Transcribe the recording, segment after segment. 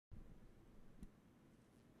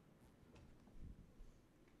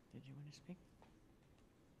you want to speak?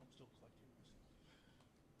 I'm still collecting this.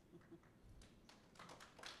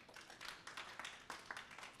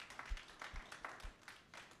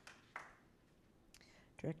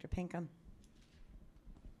 Director Pinkham.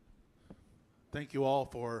 Thank you all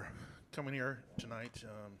for coming here tonight.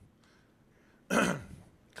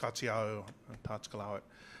 Katsiao, Tatskalawit,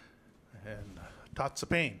 and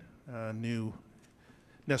Tatsapain, new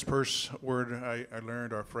Nez Perce word I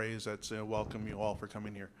learned, or phrase that's welcome you all for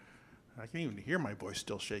coming here. I can even hear my voice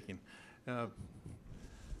still shaking.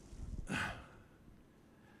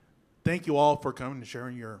 Thank you all for coming and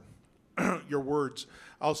sharing your your words.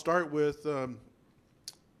 I'll start with the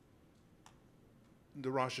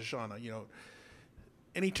Rosh Hashanah. You know,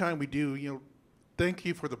 anytime we do, you know, thank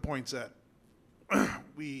you for the points that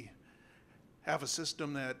we have a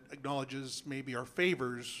system that acknowledges maybe or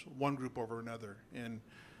favors one group over another. And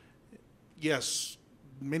yes,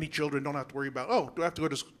 many children don't have to worry about, oh, do I have to go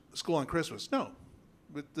to school on Christmas? No,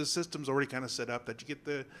 but the system's already kind of set up that you get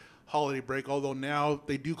the holiday break, although now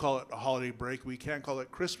they do call it a holiday break. We can't call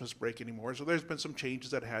it Christmas break anymore. So there's been some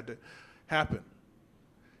changes that had to happen.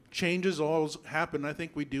 Changes always happen, I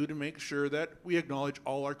think we do, to make sure that we acknowledge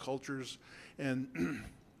all our cultures and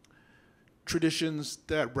traditions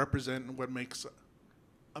that represent what makes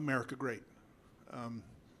America great.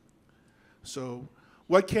 So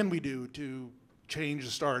what can we do to change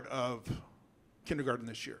the start of kindergarten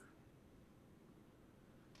this year?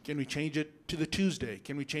 Can we change it to the Tuesday?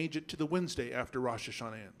 Can we change it to the Wednesday after Rosh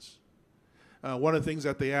Hashanah ends? One of the things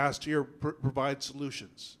that they asked here, provide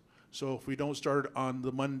solutions. So if we don't start on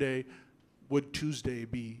the Monday, would Tuesday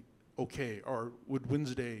be okay? Or would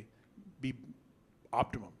Wednesday be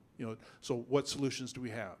optimum? You know, so what solutions do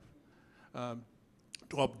we have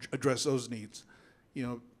to help address those needs? You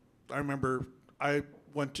know, I remember I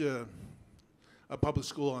went to a public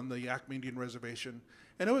school on the Yakima Indian Reservation,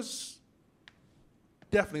 and it was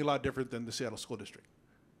definitely a lot different than the Seattle School District.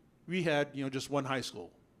 We had, you know, just one high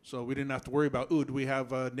school, so we didn't have to worry about, ooh, do we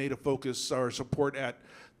have a Native focus or support at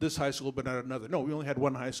this high school but not another? No, we only had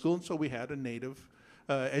one high school, and so we had a Native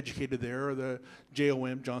educated there, or the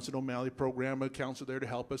JOM, Johnson O'Malley program, a counselor there to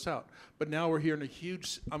help us out. But now we're here in a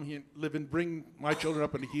huge, I'm here bring my children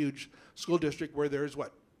up in a huge school district where there's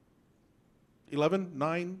what,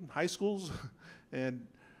 9 high schools? And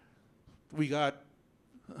we got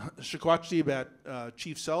Shakwatchib at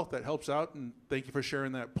Chief South that helps out, and thank you for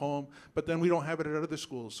sharing that poem. But then we don't have it at other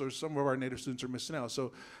schools, so some of our Native students are missing out.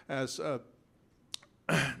 So as our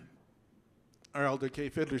elder Kay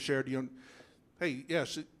Fiddler shared, you know, hey,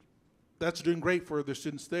 yes, that's doing great for the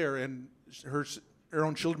students there, and her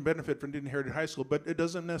own children benefit from Indian Heritage High School, but it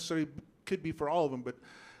doesn't necessarily, could be for all of them. But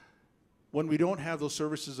when we don't have those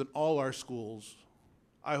services in all our schools,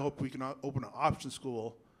 I hope we can open an option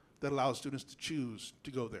school that allows students to choose to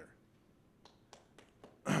go there.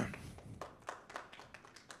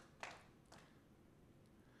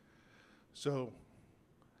 So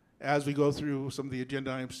as we go through some of the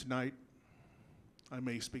agenda items tonight, I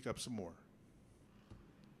may speak up some more.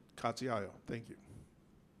 Katsiayo, thank you.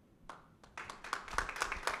 I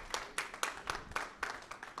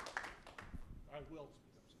will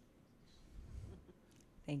speak up some.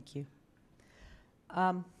 Thank you.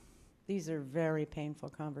 These are very painful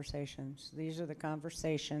conversations. These are the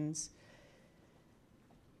conversations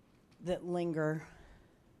that linger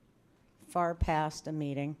far past a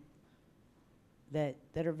meeting, that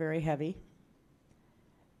are very heavy,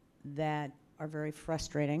 that are very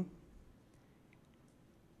frustrating.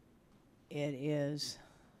 It is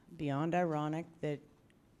beyond ironic that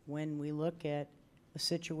when we look at a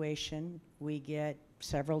situation, we get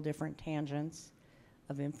several different tangents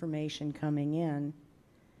of information coming in,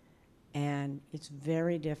 and it's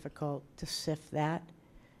very difficult to sift that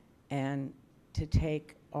and to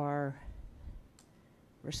take our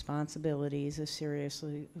responsibilities as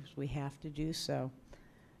seriously as we have to do so.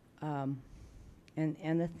 And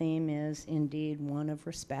the theme is indeed one of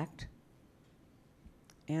respect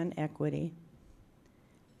and equity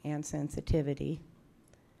and sensitivity.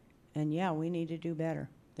 And yeah, we need to do better.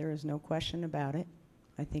 There is no question about it.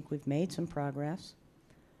 I think we've made some progress.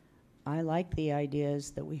 I like the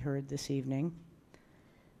ideas that we heard this evening.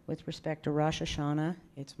 With respect to Rosh Hashanah,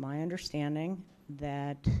 it's my understanding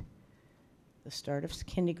that the start of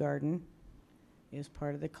kindergarten is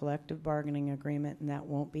part of the collective bargaining agreement, and that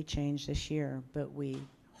won't be changed this year. But we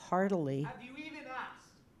heartily... Have you even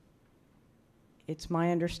asked? It's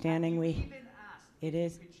my understanding Have you we... even asked It if you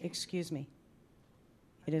is, could change excuse me.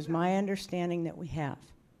 It is my understanding that we have.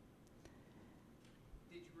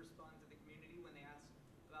 Did you respond to the community when they asked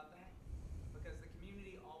about that? Because the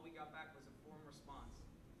community, all we got back was a form response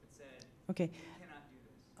that said, Okay. you cannot do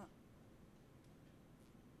this.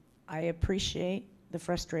 I appreciate the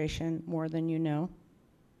frustration more than you know.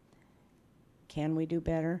 Can we do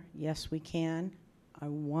better? Yes, we can. I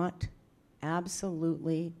want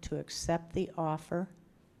absolutely to accept the offer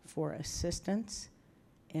for assistance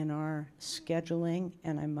in our scheduling,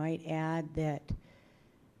 and I might add that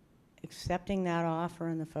accepting that offer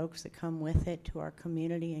and the folks that come with it to our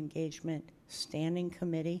community engagement standing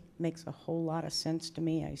committee makes a whole lot of sense to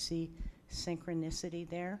me. I see synchronicity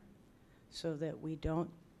there so that we don't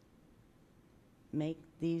make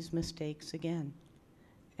these mistakes again.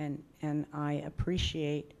 And I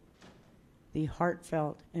appreciate the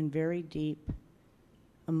heartfelt and very deep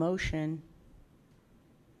emotion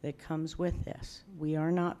that comes with this. We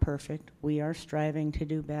are not perfect. We are striving to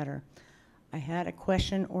do better. I had a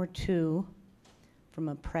question or two from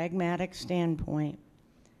a pragmatic standpoint.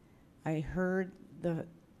 I heard the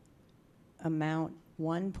amount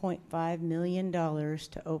 $1.5 million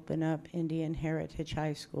to open up Indian Heritage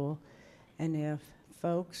High School. And if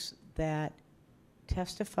folks that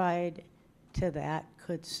testified to that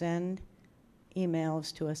could send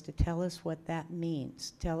emails to us to tell us what that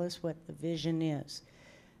means, tell us what the vision is.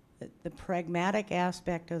 The pragmatic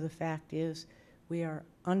aspect of the fact is we are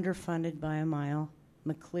underfunded by a mile.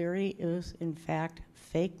 McCleary is, in fact,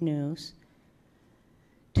 fake news.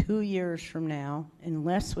 2 years from now,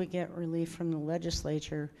 unless we get relief from the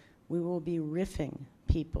legislature, we will be riffing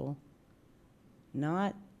people,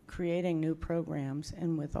 not creating new programs.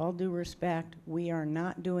 And with all due respect, we are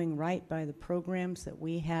not doing right by the programs that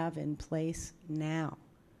we have in place now.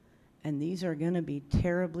 And these are going to be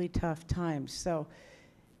terribly tough times. So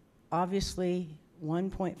obviously,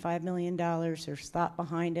 $1.5 million, there's thought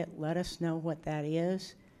behind it. Let us know what that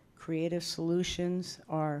is. Creative solutions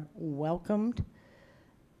are welcomed.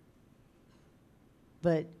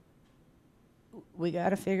 But we got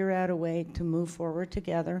to figure out a way to move forward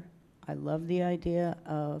together. I love the idea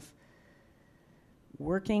of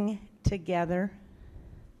working together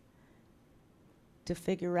to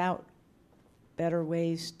figure out better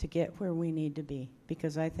ways to get where we need to be,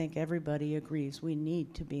 because I think everybody agrees we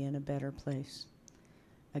need to be in a better place.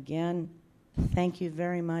 Again, thank you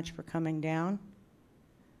very much for coming down.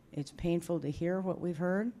 It's painful to hear what we've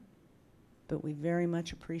heard, but we very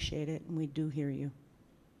much appreciate it, and we do hear you.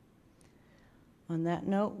 On that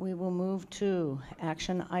note, we will move to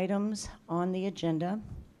action items on the agenda.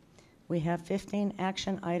 We have 15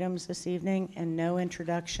 action items this evening and no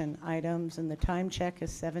introduction items, and the time check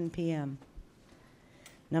is 7 p.m.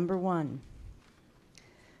 Number 1,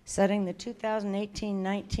 setting the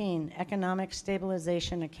 2018-19 Economic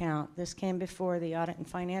Stabilization Account. This came before the Audit and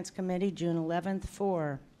Finance Committee June 11th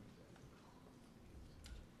for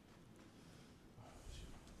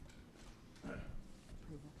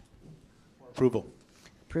Approval.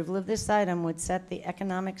 approval of this item would set the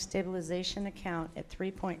economic stabilization account at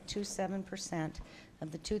 3.27% of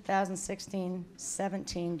the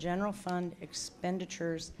 2016-17 general fund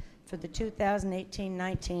expenditures for the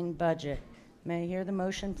 2018-19 budget. May I hear the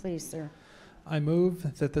motion, please, sir? I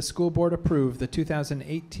move that the school board approve the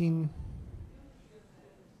 2018...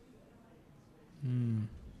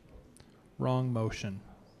 Wrong motion.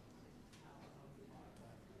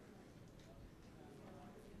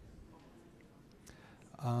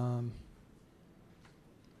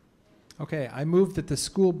 Okay, I move that the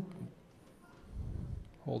school...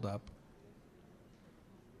 Hold up.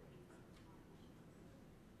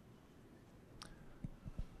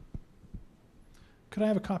 Could I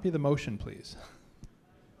have a copy of the motion, please?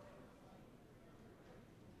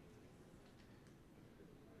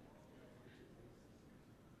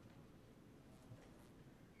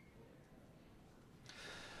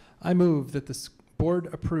 I move that the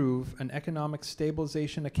board approve an economic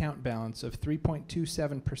stabilization account balance of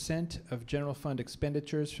 3.27% of general fund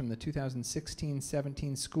expenditures from the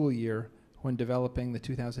 2016-17 school year when developing the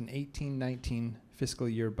 2018-19 fiscal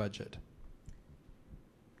year budget.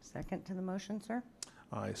 Second to the motion, sir?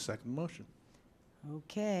 I second the motion.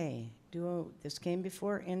 Okay. This came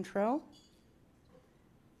before intro.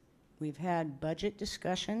 We've had budget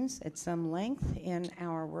discussions at some length in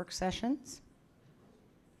our work sessions.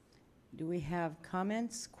 Do we have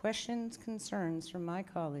comments, questions, concerns from my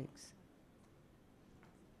colleagues?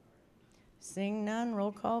 Seeing none,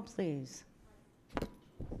 roll call, please.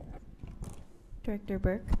 Director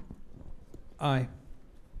Burke, Aye.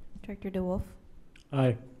 Director DeWolf,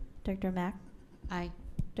 Aye. Director Mack, Aye.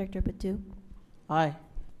 Director Patu, Aye.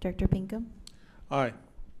 Director Pinkham, Aye.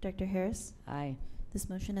 Director Harris. Aye. This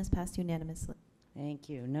motion has passed unanimously. Thank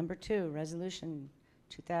you. Number 2, Resolution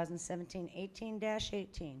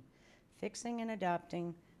 2017-18-18, fixing and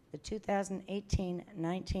adopting the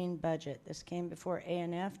 2018-19 budget. This came before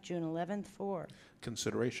A&F June 11th for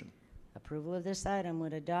Consideration. Approval of this item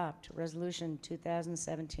would adopt Resolution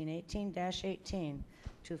 2017-18-18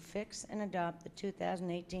 to fix and adopt the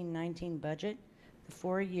 2018-19 budget, the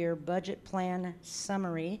four-year budget plan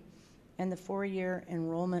summary, and the four-year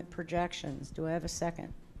enrollment projections. Do I have a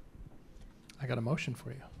second? I got a motion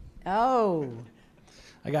for you. Oh,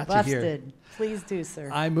 I got you here. busted. Please do,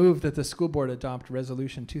 sir. I move that the school board adopt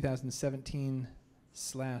Resolution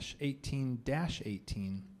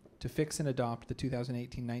 2017/18-18 to fix and adopt the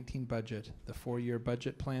 2018-19 budget, the four-year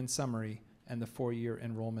budget plan summary, and the four-year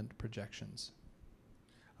enrollment projections.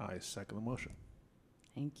 I second the motion.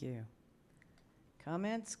 Thank you.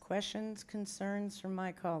 Comments, questions, concerns from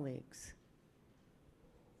my colleagues?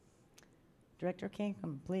 Director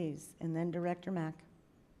Kinkham, please, and then Director Mack.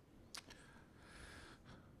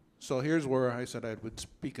 So here's where I said I would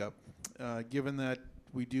speak up. Given that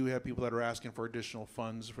we do have people that are asking for additional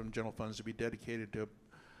funds from general funds to be dedicated to,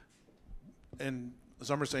 and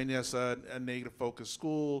some are saying yes, a negative focus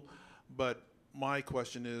school, but my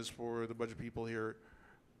question is for the budget people here,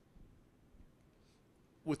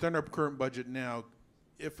 within our current budget now,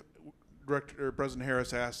 if Director or President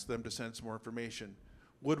Harris asks them to send some more information,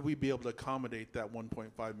 would we be able to accommodate that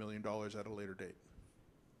 $1.5 million at a later date?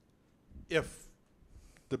 If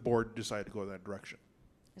the board decided to go that direction.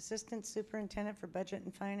 Assistant Superintendent for Budget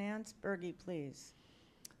and Finance, Berge, please.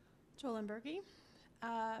 Jolyn Berge.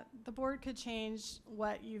 The board could change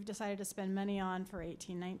what you've decided to spend money on for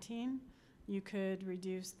 18-19. You could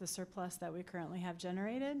reduce the surplus that we currently have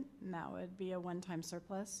generated, and that would be a one-time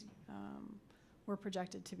surplus. We're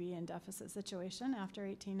projected to be in deficit situation after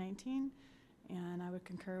 18-19, and I would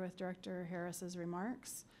concur with Director Harris's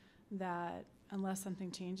remarks that unless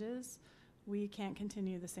something changes, we can't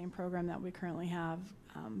continue the same program that we currently have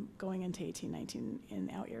going into 18-19 in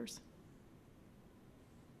out years.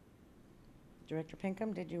 Director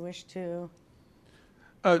Pinkham, did you wish to?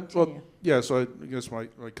 Well, Continue. yeah, so I guess my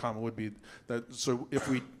comment would be that, so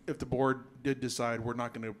if the board did decide we're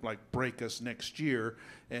not gonna like break us next year,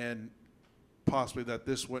 and possibly that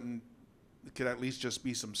this could at least just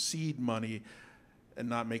be some seed money and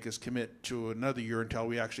not make us commit to another year until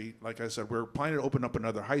we actually, like I said, we're planning to open up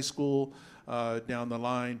another high school down the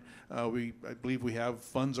line. I believe we have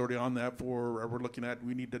funds already on that we're looking at,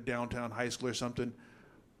 we need a downtown high school or something.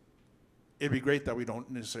 It'd be great that we don't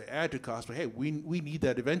necessarily add to cost, but hey, we need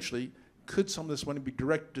that eventually. Could some of this money be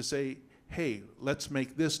directed to say, hey, let's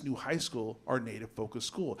make this new high school our native focus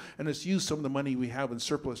school? And let's use some of the money we have in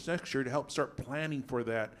surplus next year to help start planning for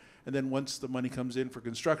that. And then once the money comes in for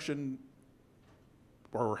construction,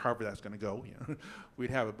 or however that's gonna go, we'd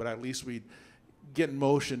have it, but at least we'd get in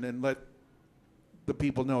motion and let the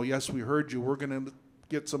people know, yes, we heard you, we're gonna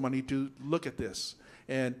get some money to look at this.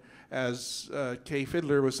 And as Kay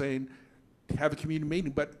Fiddler was saying, have a community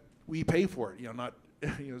meeting, but we pay for it, not,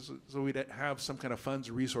 so we'd have some kind of funds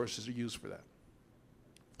or resources to use for that,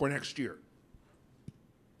 for next year.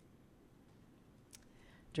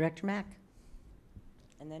 Director Mack.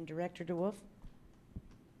 And then Director DeWolf.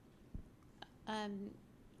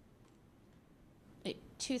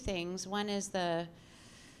 Two things. One is we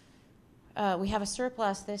have a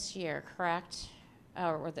surplus this year, correct?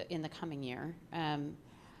 In the coming year.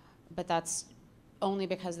 But that's only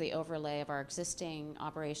because of the overlay of our existing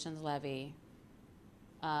operations levy.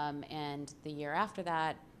 And the year after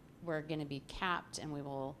that, we're going to be capped and we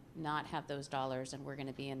will not have those dollars and we're going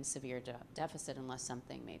to be in severe deficit unless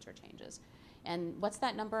something major changes. And what's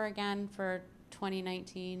that number again for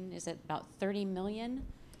 2019? Is it about 30 million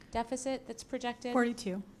deficit that's projected?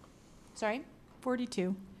 42. Sorry?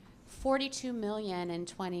 42. 42 million in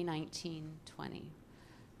 2019-20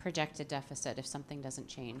 projected deficit if something doesn't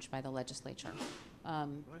change by the legislature.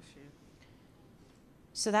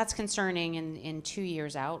 So that's concerning in 2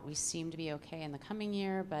 years out. We seem to be okay in the coming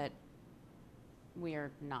year, but we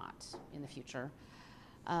are not in the future.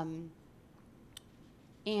 So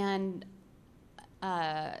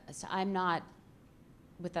I'm not,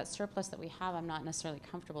 with that surplus that we have, I'm not necessarily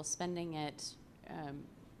comfortable spending it,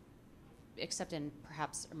 except in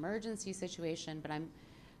perhaps emergency situation. But I'm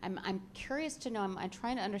curious to know. I'm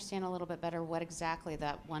trying to understand a little bit better what exactly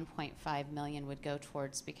that 1.5 million would go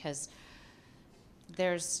towards, because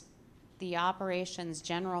there's the operations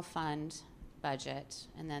general fund budget,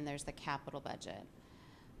 and then there's the capital budget.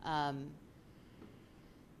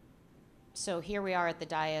 So here we are at the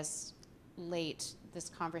dais late. This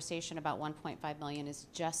conversation about 1.5 million is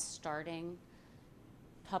just starting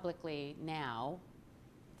publicly now.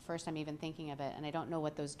 First I'm even thinking of it, and I don't know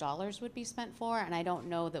what those dollars would be spent for, and I don't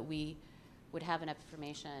know that we would have enough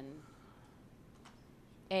information.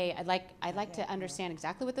 I'd like to understand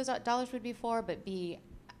exactly what those dollars would be for, but B,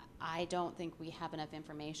 I don't think we have enough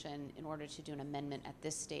information in order to do an amendment at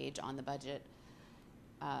this stage on the budget,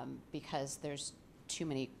 because there's too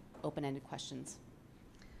many open-ended questions.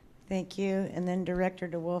 Thank you. And then Director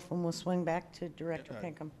DeWolf, and we'll swing back to Director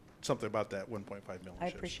Pinkham. Something about that 1.5 million. I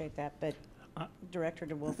shifts. appreciate that, but Director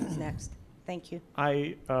DeWolf is next. Thank you.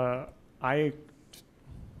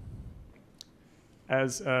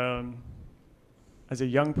 As a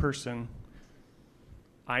young person,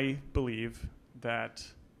 I believe that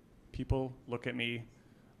people look at me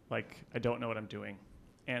like I don't know what I'm doing.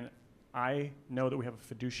 And I know that we have a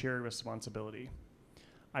fiduciary responsibility.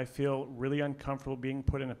 I feel really uncomfortable being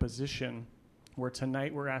put in a position where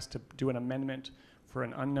tonight we're asked to do an amendment for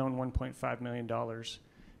an unknown $1.5 million,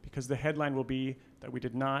 because the headline will be that we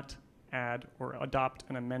did not add or adopt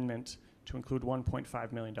an amendment to include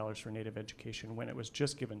 $1.5 million for Native education when it was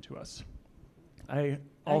just given to us. I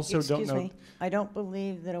also don't know. Excuse me. I don't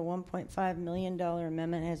believe that a $1.5 million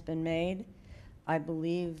amendment has been made. I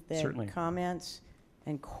believe that Certainly. comments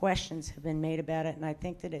and questions have been made about it, and I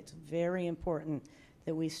think that it's very important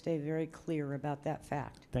that we stay very clear about that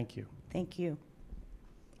fact. Thank you. Thank you.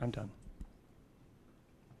 I'm done.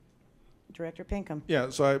 Director Pinkham. Yeah,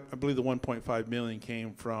 so I believe the 1.5 million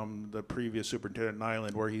came from the previous superintendent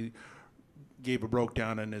Nyland, where he gave a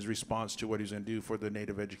breakdown in his response to what he's going to do for the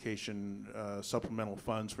Native education supplemental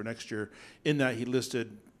funds for next year. In that, he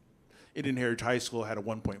listed Indian Heritage High School had a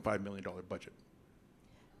 $1.5 million budget.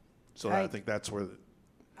 So I think that's where,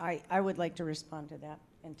 I would like to respond to that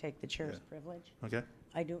and take the chair's privilege. okay?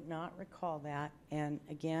 I do not recall that, and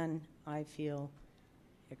again, I feel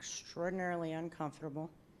extraordinarily uncomfortable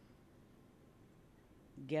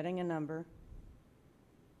getting a number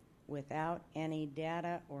without any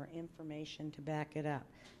data or information to back it up.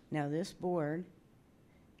 Now, this board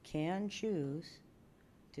can choose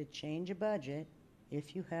to change a budget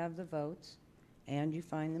if you have the votes and you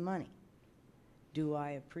find the money. Do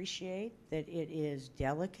I appreciate that it is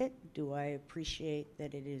delicate? Do I appreciate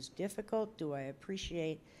that it is difficult? Do I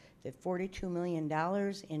appreciate that $42 million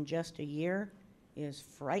in just a year is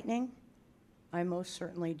frightening? I most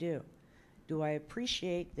certainly do. Do I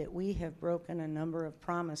appreciate that we have broken a number of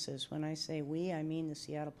promises? When I say we, I mean the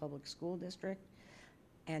Seattle Public School District.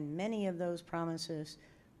 And many of those promises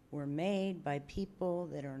were made by people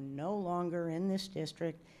that are no longer in this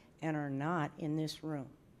district and are not in this room.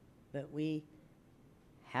 But we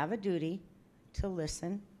have a duty to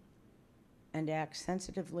listen and act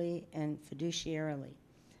sensitively and fiduciarily.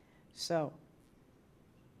 So,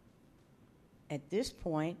 at this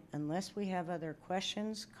point, unless we have other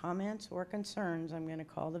questions, comments, or concerns, I'm going to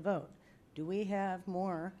call the vote. Do we have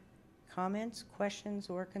more comments, questions,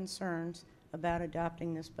 or concerns about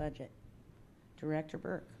adopting this budget? Director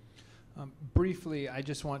Burke. Briefly, I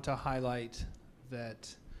just want to highlight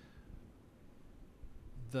that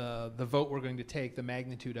the vote we're going to take, the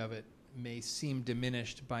magnitude of it, may seem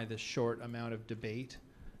diminished by the short amount of debate.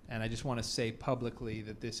 And I just want to say publicly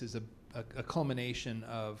that this is a culmination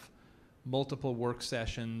of multiple work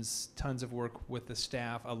sessions, tons of work with the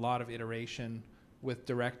staff, a lot of iteration with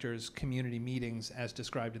directors, community meetings as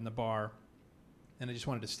described in the bar. And I just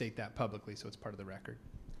wanted to state that publicly so it's part of the record.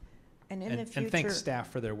 And in the future, and thanks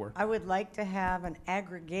staff for their work. I would like to have an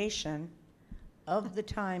aggregation of the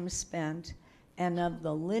time spent and of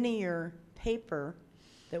the linear paper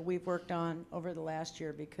that we've worked on over the last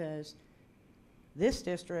year, because this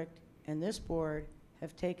district and this board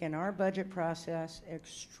have taken our budget process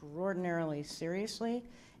extraordinarily seriously,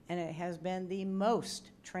 and it has been the most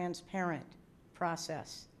transparent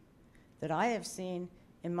process that I have seen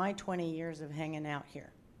in my 20 years of hanging out here.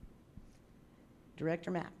 Director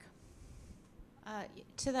Mack.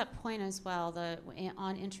 To that point as well,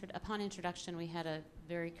 upon introduction, we had a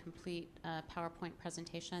very complete PowerPoint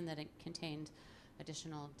presentation that it contained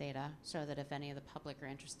additional data, so that if any of the public are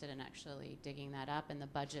interested in actually digging that up, and the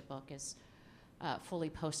budget book is fully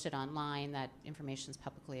posted online, that information is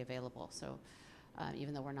publicly available. So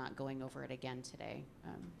even though we're not going over it again today,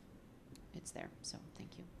 it's there. So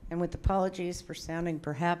thank you. And with apologies for sounding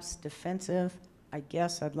perhaps defensive, I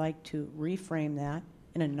guess I'd like to reframe that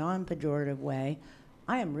in a non-pejorative way.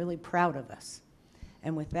 I am really proud of us.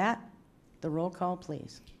 And with that, the roll call,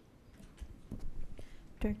 please.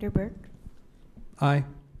 Director Burke, Aye.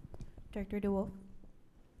 Director DeWolf,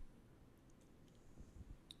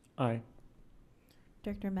 Aye.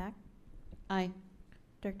 Director Mack, Aye.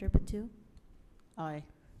 Director Patu, Aye.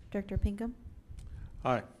 Director Pinkham,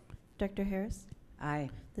 Aye. Director Harris. Aye.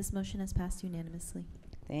 This motion has passed unanimously.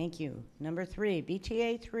 Thank you. Number 3,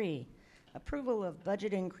 BTA 3, approval of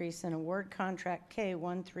budget increase in award contract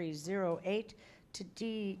K1308 to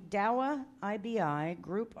DAWA IBI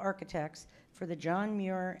Group Architects for for the John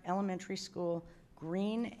Muir Elementary School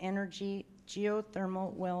Green Energy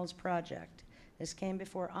Geothermal Wells Project. This came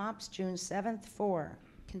before Ops June 7th for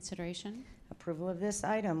Consideration? approval of this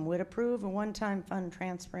item. Would approve a one-time fund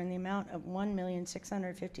transfer in the amount of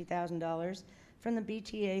 $1,650,000 from the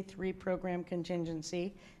BTA 3 program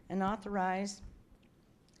contingency and authorize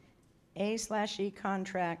A/E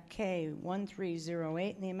contract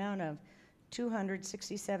K1308 in the amount of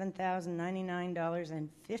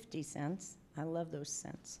 $267,099.50. I love those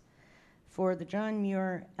cents. For the John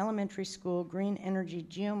Muir Elementary School Green Energy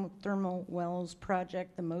Geothermal Wells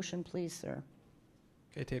Project. The motion, please, sir.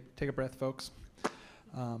 Okay, take a breath, folks.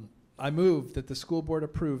 I move that the school board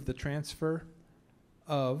approve the transfer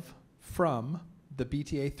from the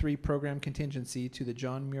BTA 3 program contingency to the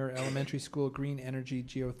John Muir Elementary School Green Energy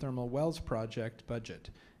Geothermal Wells Project budget.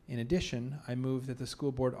 In addition, I move that the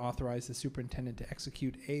school board authorize the superintendent to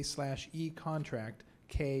execute A/E contract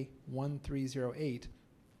K1308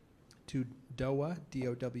 to DOWA,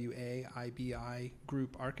 D-O-W-A, I-B-I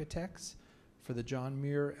Group Architects for the John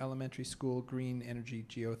Muir Elementary School Green Energy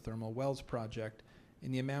Geothermal Wells Project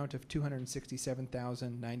in the amount of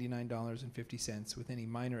 $267,099.50 with any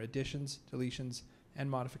minor additions, deletions,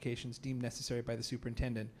 and modifications deemed necessary by the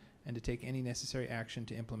superintendent, and to take any necessary action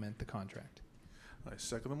to implement the contract. I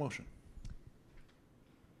second the motion.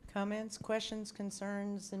 Comments, questions,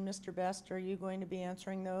 concerns, and Mr. Best, are you going to be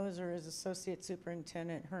answering those, or is Associate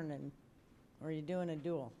Superintendent Hernan? Or are you doing a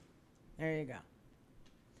duel? There you go.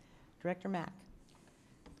 Director Mack.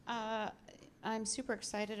 I'm super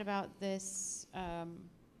excited about this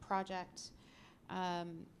project.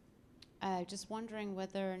 Just wondering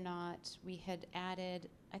whether or not we had added,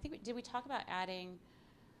 did we talk about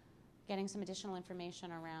getting some additional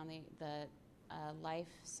information around the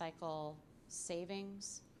life cycle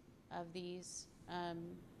savings of these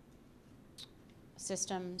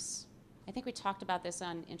systems? I think we talked about this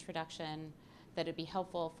on introduction, that it'd be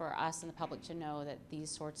helpful for us and the public to know that these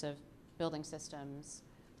sorts of building systems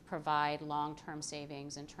provide long-term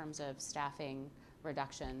savings in terms of staffing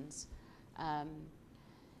reductions.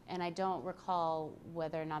 And I don't recall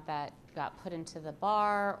whether or not that got put into the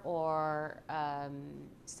bar or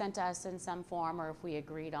sent to us in some form, or if we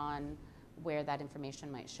agreed on where that information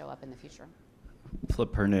might show up in the future.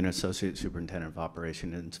 Flip Herndon, Associate Superintendent of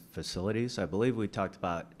Operations and Facilities. I believe we talked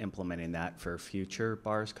about implementing that for future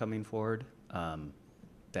bars coming forward.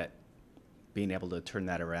 That being able to turn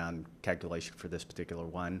that around, calculation for this particular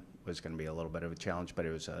one was going to be a little bit of a challenge, but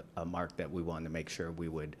it was a mark that we wanted to make sure we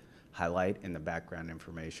would highlight in the background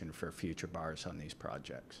information for future bars on these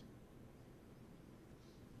projects.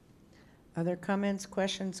 Other comments,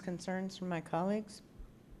 questions, concerns from my colleagues?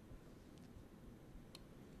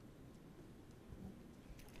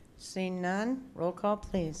 Seeing none, roll call,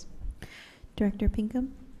 please. Director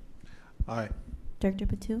Pinkham, Aye. Director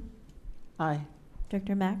Patu, Aye.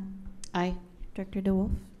 Director Mack, Aye. Director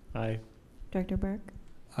DeWolf, Aye. Director Burke,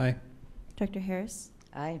 Aye. Director Harris.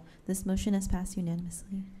 Aye. This motion has passed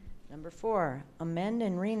unanimously. Number 4, amend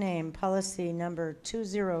and rename policy number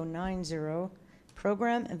 2090,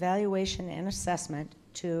 program evaluation and assessment,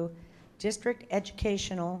 to district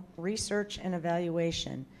educational research and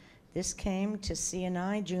evaluation. This came to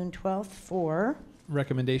CNI June 12th for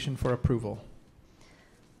Recommendation for approval.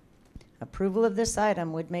 approval of this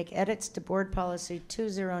item would make edits to board policy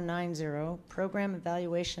 2090, program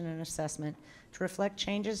evaluation and assessment, to reflect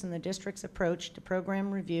changes in the district's approach to program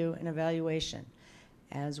review and evaluation,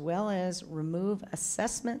 as well as remove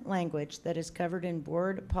assessment language that is covered in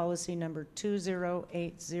board policy number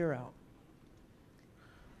 2080.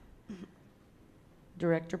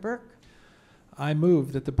 Director Burke. I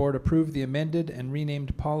move that the board approve the amended and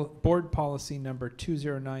renamed board policy number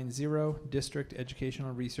 2090, District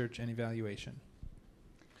Educational Research and Evaluation.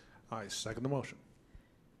 I second the motion.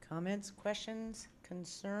 Comments, questions,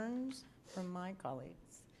 concerns from my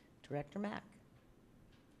colleagues? Director Mack.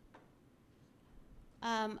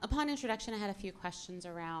 Upon introduction, I had a few questions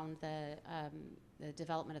around the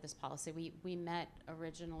development of this policy. We met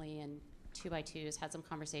originally in 2x2s, had some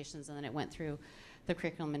conversations, and then it went through the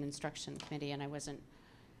Curriculum and Instruction Committee, and I wasn't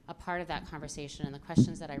a part of that conversation. And the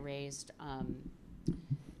questions that I raised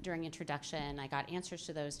during introduction, I got answers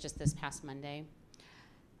to those just this past Monday.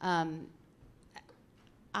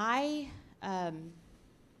 I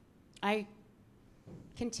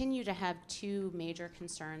continue to have two major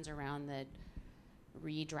concerns around the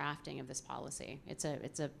redrafting of this policy. It's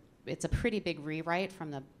a pretty big rewrite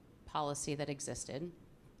from the policy that existed,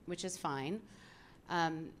 which is fine.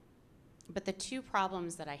 But the two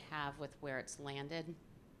problems that I have with where it's landed,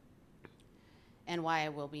 and why I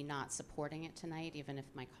will be not supporting it tonight, even if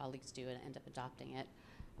my colleagues do end up adopting it,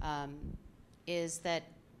 is that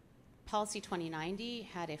Policy 2090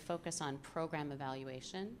 had a focus on program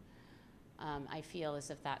evaluation. I feel as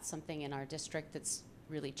if that's something in our district that's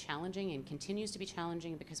really challenging and continues to be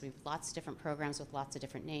challenging because we have lots of different programs with lots of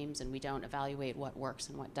different names and we don't evaluate what works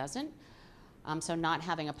and what doesn't. So not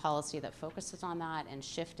having a policy that focuses on that and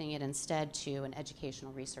shifting it instead to an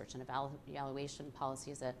educational research and evaluation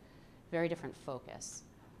policy is a very different focus.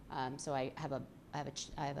 So I have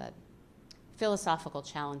a philosophical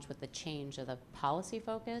challenge with the change of the policy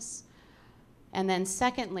focus. And then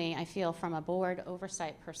secondly, I feel from a board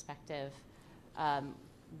oversight perspective,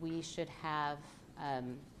 we should have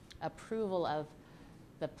approval of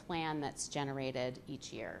the plan that's generated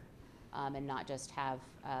each year and not just have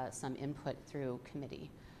some input through committee.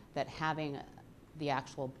 That having the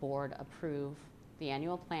actual board approve the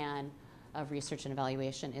annual plan of research and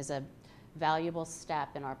evaluation is a valuable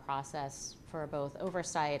step in our process for both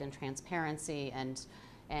oversight and transparency and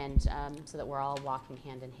so that we're all walking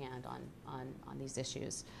hand in hand on these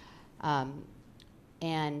issues.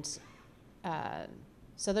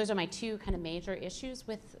 So those are my two kind of major issues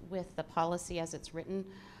with the policy as it's written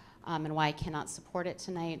and why I cannot support it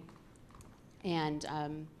tonight. And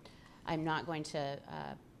I'm not going to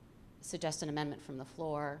suggest an amendment from the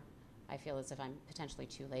floor. I feel as if I'm potentially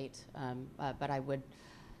too late, but I would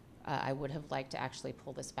have liked to actually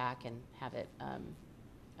pull this back and have it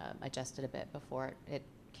adjusted a bit before it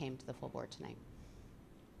came to the full board tonight.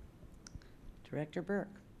 Director Burke.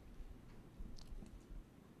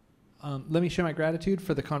 Let me share my gratitude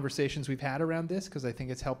for the conversations we've had around this, because I think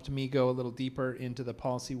it's helped me go a little deeper into the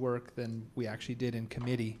policy work than we actually did in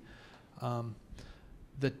committee.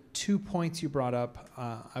 The 2 points you brought up,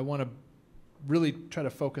 I want to really try to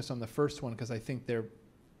focus on the first one, because I think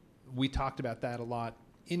we talked about that a lot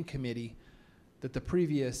in committee, that the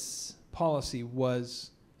previous policy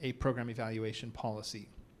was a program evaluation policy.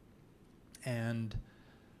 And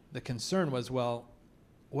the concern was, well,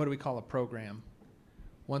 what do we call a program?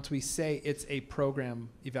 Once we say it's a program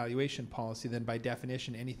evaluation policy, then by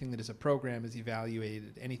definition, anything that is a program is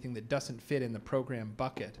evaluated. Anything that doesn't fit in the program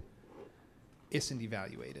bucket isn't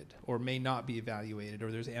evaluated or may not be evaluated,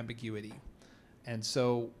 or there's ambiguity. And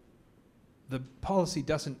so the policy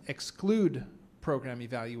doesn't exclude program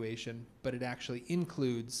evaluation, but it actually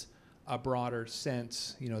includes a broader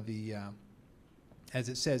sense, as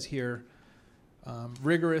it says here,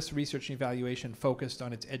 rigorous research and evaluation focused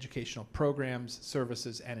on its educational programs,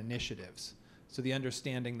 services, and initiatives. So the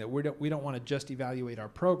understanding that we don't want to just evaluate our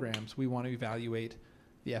programs, we want to evaluate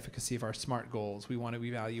the efficacy of our SMART goals. We want to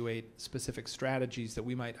evaluate specific strategies that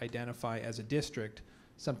we might identify as a district,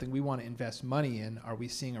 something we want to invest money in. Are we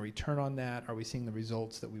seeing a return on that? Are we seeing the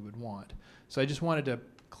results that we would want? So I just wanted to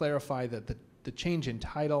clarify that the change in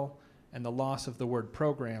title and the loss of the word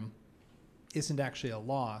program isn't actually a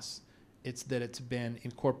loss. It's that it's been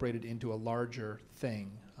incorporated into a larger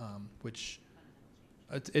thing, which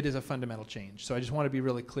it is a fundamental change. So I just want to be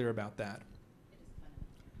really clear about that.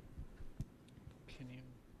 Can you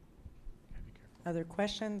be careful? Other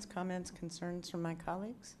questions, comments, concerns from my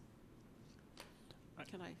colleagues?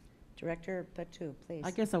 Can I? Director Patu, please.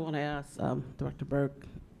 I guess I want to ask Dr. Burke,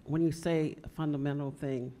 when you say a fundamental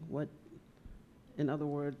thing, in other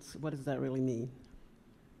words, what does that really mean?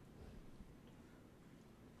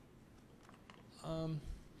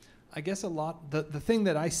 I guess the thing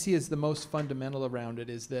that I see as the most fundamental around it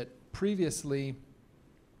is that previously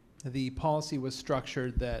the policy was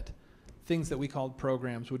structured that things that we called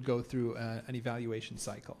programs would go through an evaluation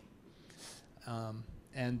cycle.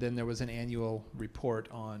 And then there was an annual report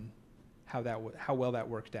on how well that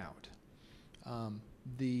worked out.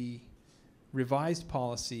 The revised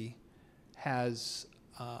policy has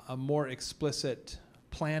a more explicit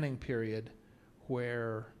planning period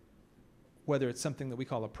where, whether it's something that we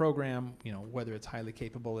call a program, whether it's highly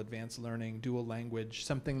capable, advanced learning, dual language,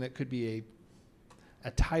 something that could be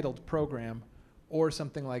a titled program, or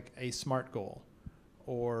something like a SMART goal,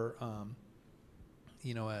 or an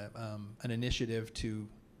initiative to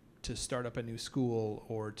start up a new school,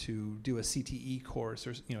 or to do a CTE course,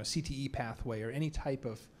 or a CTE pathway, or any type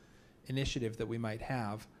of initiative that we might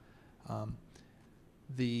have.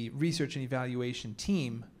 The research and evaluation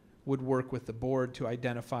team would work with the board to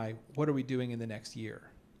identify what are we doing in the next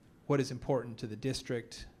year, what is important to the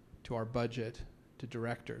district, to our budget, to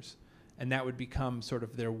directors, and that would become sort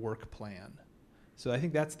of their work plan. So I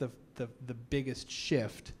think that's the biggest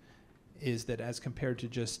shift, is that as compared to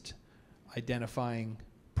just identifying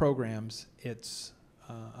programs, it's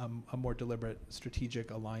a more deliberate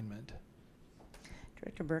strategic alignment.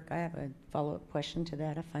 Director Burke, I have a follow-up question to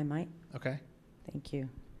that, if I might. Okay. Thank you.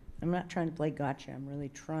 I'm not trying to play gotcha. I'm really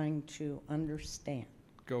trying to understand.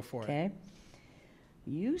 Go for it. Okay?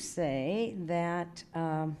 You say that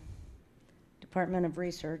Department of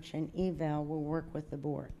Research and eval will work with the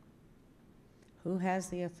board. Who has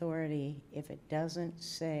the authority if it doesn't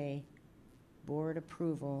say board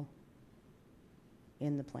approval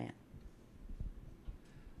in the plan?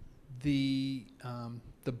 The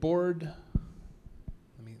board,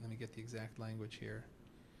 let me get the exact language here.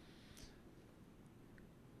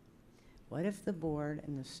 What if the board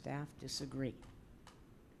and the staff disagree?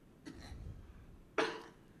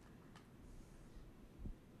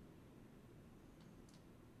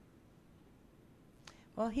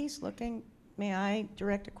 Well, he's looking. May I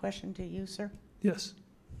direct a question to you, sir? Yes.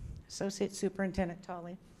 Associate Superintendent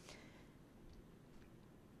Tolley.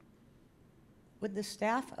 Would the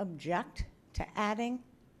staff object to adding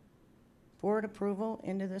board approval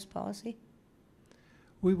into this policy?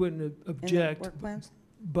 We wouldn't In the object, work plans?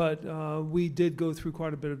 but we did go through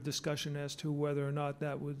quite a bit of discussion as to whether or not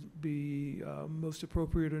that would be most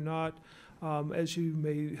appropriate or not. As you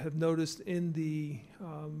may have noticed in the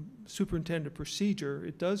superintendent procedure,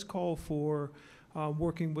 it does call for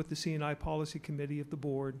working with the C&I Policy Committee of the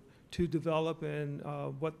board to develop and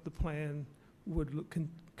what the plan would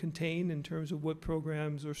contain in terms of what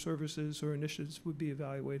programs or services or initiatives would be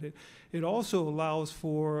evaluated. It also allows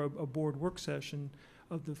for a board work session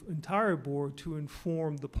of the entire board to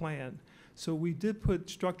inform the plan. So we did put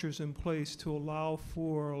structures in place to allow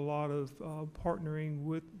for a lot of partnering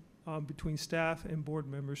with between staff and board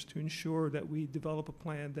members to ensure that we develop a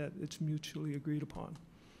plan that it's mutually agreed upon.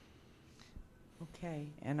 Okay,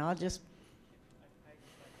 and I'll just.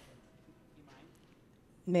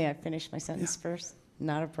 May I finish my sentence first?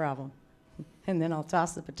 Not a problem. And then I'll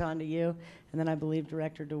toss the baton to you, and then I believe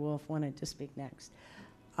Director DeWolf wanted to speak next.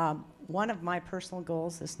 One of my personal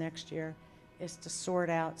goals this next year is to sort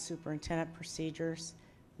out superintendent procedures,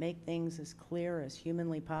 make things as clear as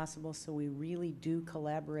humanly possible so we really do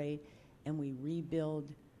collaborate and we rebuild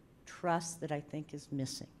trust that I think is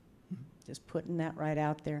missing. Just putting that right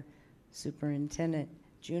out there. Superintendent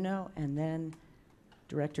Juneau, and then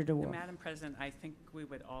Director DeWolf. Madam President, I think we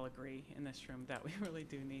would all agree in this room that we really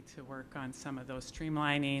do need to work on some of those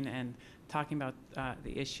streamlining and talking about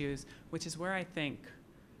the issues, which is where I think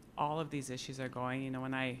all of these issues are going. You know,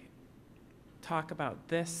 when I talk about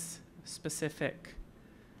this specific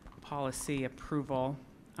policy approval,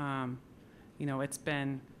 you know, it's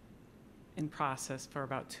been in process for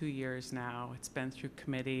about 2 years now. It's been through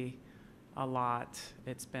committee a lot.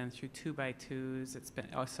 It's been through 2x2s. It's been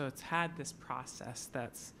so it's had this process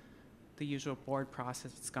that's the usual board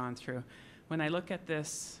process it's gone through. When I look at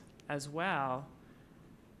this as well,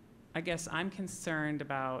 I guess I'm concerned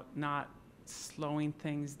about not slowing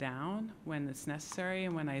things down when it's necessary.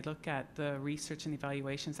 And when I look at the research and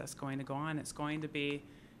evaluations that's going to go on, it's going to be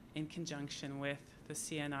in conjunction with the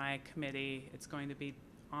CNI committee. It's going to be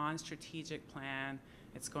on strategic plan.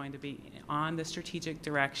 It's going to be on the strategic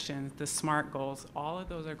direction, the SMART goals. All of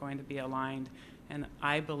those are going to be aligned. And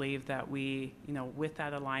I believe that we, you know, with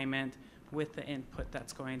that alignment, with the input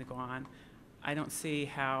that's going to go on, I don't see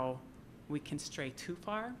how we can stray too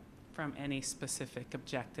far from any specific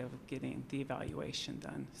objective of getting the evaluation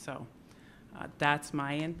done. So that's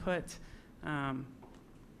my input.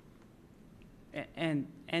 And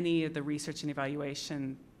any of the research and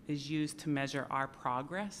evaluation is used to measure our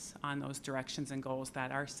progress on those directions and goals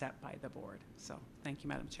that are set by the board. So thank you,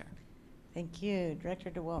 Madam Chair. Thank you. Director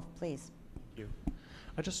DeWolf, please. Thank you.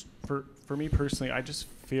 I just, for me personally, I just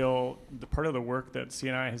feel the part of the work that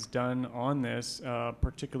CNI has done on this,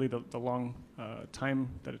 particularly the long time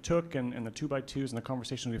that it took and the 2x2s and the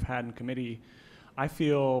conversations we've had in committee, I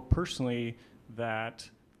feel personally that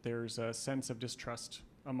there's a sense of distrust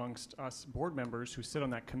amongst us board members who sit on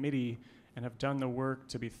that committee and have done the work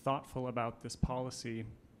to be thoughtful about this policy,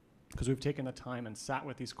 because we've taken the time and sat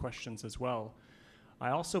with these questions as well.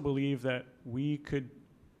 I also believe that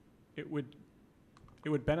it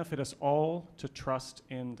would benefit us all to trust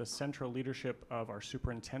in the central leadership of our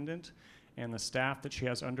superintendent and the staff that she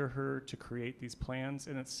has under her to create these plans.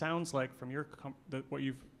 And it sounds like from your what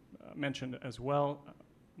you've mentioned as well,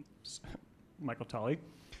 Michael Tolley,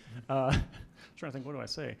 trying to think, what do I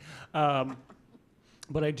say?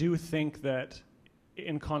 But I do think that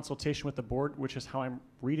in consultation with the board, which is how I'm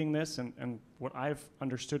reading this and what I've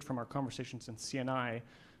understood from our conversations in CNI,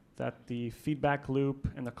 that the feedback loop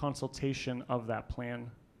and the consultation of that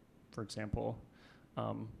plan, for example,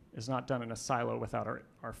 is not done in a silo without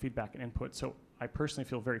our feedback and input. So I personally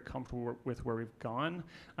feel very comfortable with where we've gone.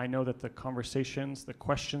 I know that the conversations, the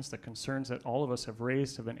questions, the concerns that all of us have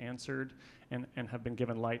raised have been answered and have been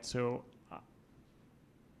given light. So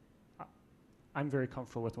I'm very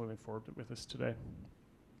comfortable with moving forward with this today.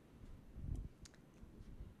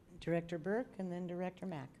 Director Burke and then Director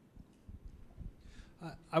Mack.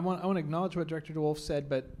 I want to acknowledge what Director DeWolf said,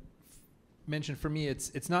 but mention for me,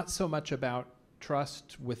 it's not so much about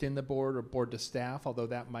trust within the board or board to staff, although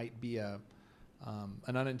that might be an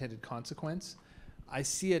unintended consequence. I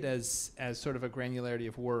see it as sort of a granularity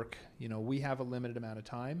of work. You know, we have a limited amount of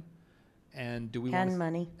time, and do we want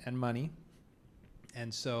money. And money,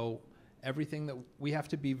 and so everything that we have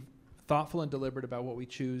to be thoughtful and deliberate about what we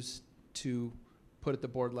choose to put at the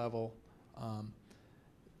board level.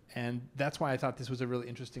 And that's why I thought this was a really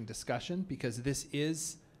interesting discussion, because this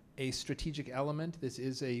is a strategic element.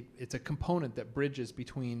 It's a component that bridges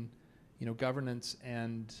between, you know, governance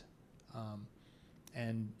and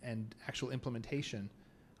actual implementation.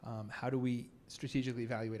 How do we strategically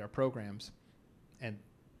evaluate our programs and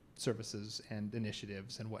services and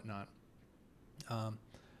initiatives and whatnot?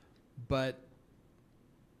 But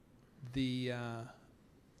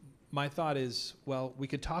my thought is, well, we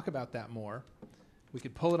could talk about that more. We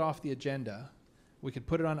could pull it off the agenda. We could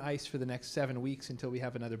put it on ice for the next 7 weeks until we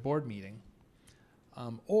have another board meeting.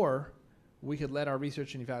 Or we could let our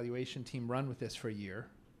research and evaluation team run with this for a year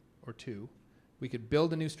or two. We could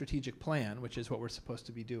build a new strategic plan, which is what we're supposed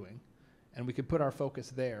to be doing. And we could put our focus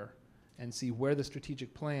there and see where the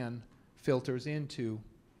strategic plan filters into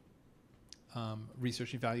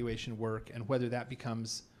research and evaluation work, and whether that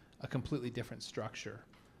becomes a completely different structure.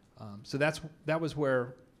 So that was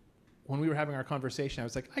where, when we were having our conversation, I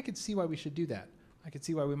was like, I could see why we should do that. I could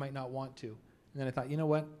see why we might not want to. And then I thought, you know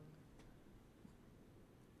what?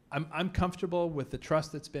 I'm comfortable with the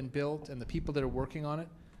trust that's been built and the people that are working on it,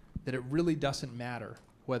 that it really doesn't matter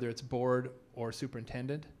whether it's board or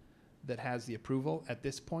superintendent that has the approval at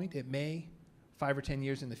this point. It may 5 or 10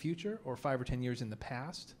 years in the future or 5 or 10 years in the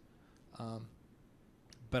past.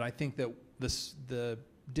 But I think that the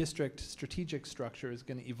district strategic structure is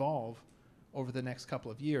going to evolve over the next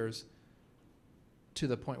couple of years to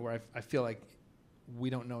the point where I feel like we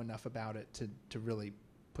don't know enough about it to really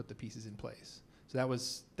put the pieces in place. So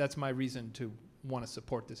that's my reason to want to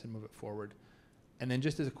support this and move it forward. And then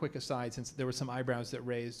just as a quick aside, since there were some eyebrows that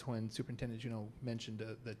raised when Superintendent Juneau mentioned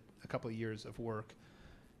a couple of years of work,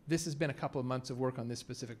 this has been a couple of months of work on this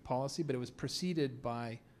specific policy, but it was preceded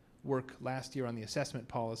by work last year on the assessment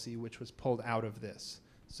policy, which was pulled out of this.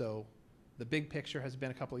 So the big picture has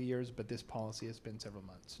been a couple of years, but this policy has been several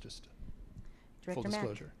months, just Director full Mack.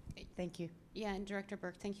 disclosure. Thank you. Yeah, and Director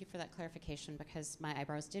Burke, thank you for that clarification, because my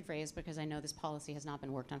eyebrows did raise, because I know this policy has not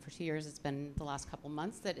been worked on for 2 years. It's been the last couple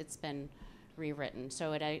months that it's been rewritten.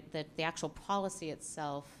 So the actual policy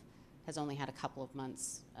itself has only had a couple of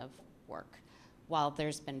months of work. While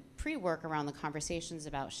there's been pre-work around the conversations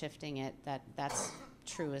about shifting it, that's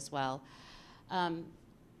true as well. And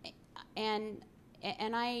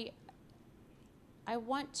I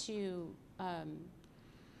want to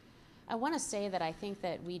say that I think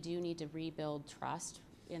that we do need to rebuild trust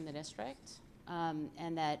in the district,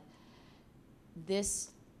 and that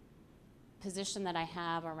this position that I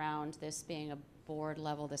have around this being a board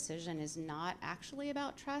level decision is not actually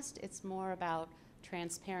about trust. It's more about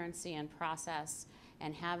transparency and process,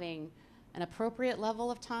 and having an appropriate level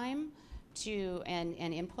of time to and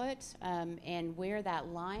input, and where that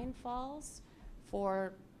line falls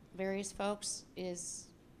for various folks is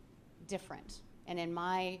different. And in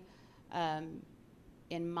my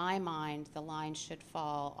mind, the line should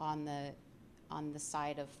fall on the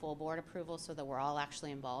side of full board approval, so that we're all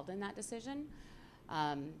actually involved in that decision.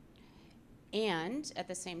 And at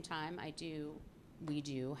the same time, we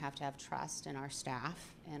do have to have trust in our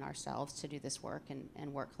staff and ourselves to do this work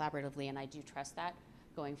and work collaboratively. And I do trust that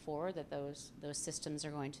going forward, that those systems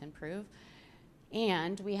are going to improve.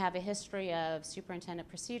 And we have a history of superintendent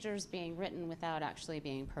procedures being written without actually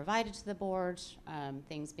being provided to the board,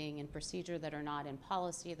 things being in procedure that are not in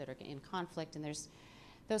policy, that are in conflict, and there's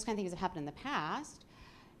those kind of things that happened in the past.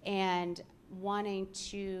 And wanting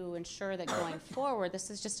to ensure that going forward, this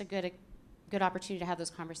is just a good opportunity to have those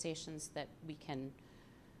conversations, that we can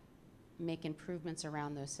make improvements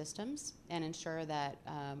around those systems and ensure that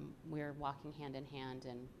we're walking hand in hand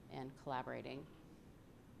and collaborating.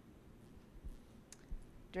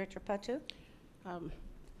 Director Patu?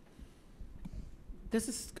 This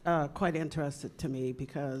is quite interesting to me,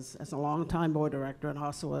 because as a longtime board director and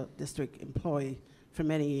also a district employee for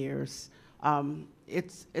many years,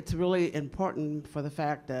 it's really important for the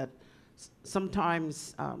fact that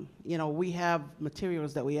sometimes, we have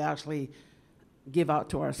materials that we actually give out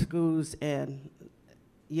to our schools, and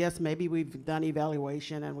yes, maybe we've done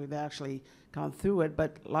evaluation and we've actually gone through it,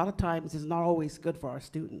 but a lot of times it's not always good for our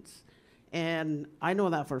students. And I know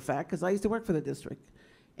that for a fact, because I used to work for the district.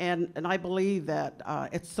 And I believe that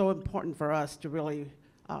it's so important for us to really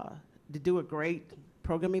to do a great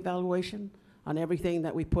program evaluation on everything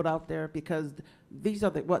that we put out there, because these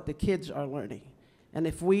are what the kids are learning. And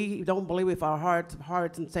if we don't believe with our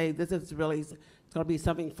hearts and say this is really going to be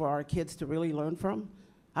something for our kids to really learn from,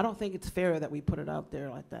 I don't think it's fair that we put it out there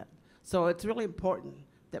like that. So it's really important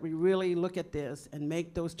that we really look at this and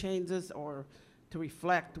make those changes, or to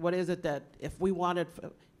reflect what is it that if we wanted,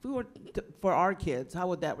 if we were for our kids, how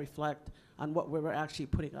would that reflect on what we were actually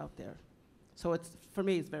putting out there? So it's, for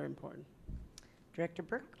me, it's very important. Director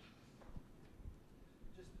Burke?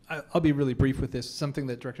 I'll be really brief with this. Something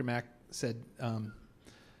that Director Mack said,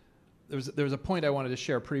 there was a point I wanted to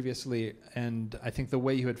share previously, and I think the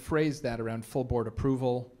way you had phrased that around full board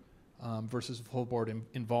approval versus full board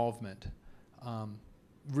involvement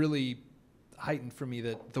really heightened for me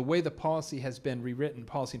that the way the policy has been rewritten,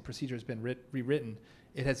 policy and procedure has been rewritten,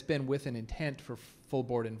 it has been with an intent for full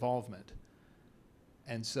board involvement.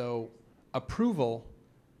 And so approval,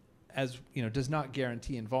 as you know, does not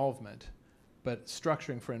guarantee involvement, but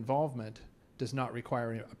structuring for involvement does not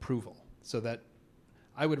require approval. So that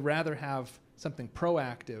I would rather have something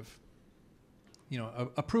proactive. You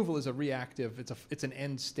know, approval is a reactive, it's an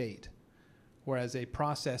end state, whereas a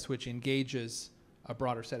process which engages a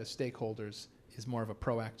broader set of stakeholders is more of a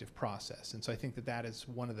proactive process. And so I think that that is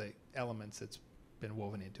one of the elements that's been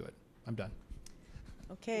woven into it. I'm done.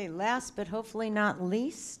 Okay, last but hopefully not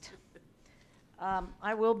least,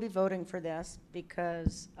 I will be voting for this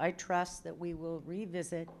because I trust that we will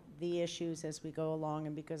revisit the issues as we go along,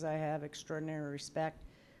 and because I have extraordinary respect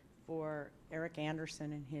for Eric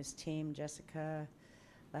Anderson and his team. Jessica,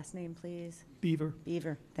 last name please? Beaver.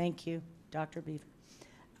 Beaver, thank you, Dr. Beaver.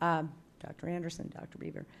 Dr. Anderson, Dr.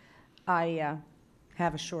 Beaver. I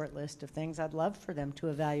have a short list of things I'd love for them to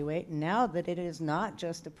evaluate. And now that it is not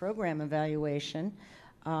just a program evaluation,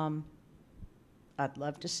 I'd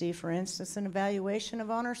love to see, for instance, an evaluation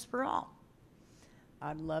of honors for all.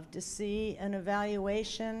 I'd love to see an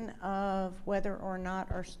evaluation of whether or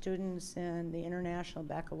not our students in the International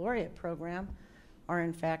Baccalaureate program are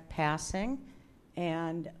in fact passing,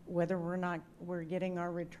 and whether we're getting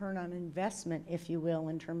our return on investment, if you will,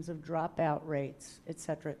 in terms of dropout rates, et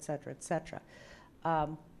cetera, et cetera, et cetera.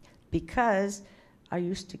 Because I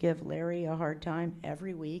used to give Larry a hard time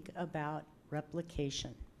every week about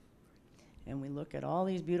replication. And we look at all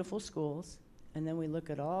these beautiful schools, and then we look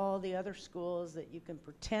at all the other schools that you can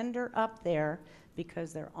pretend are up there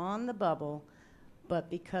because they're on the bubble, but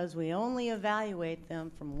because we only evaluate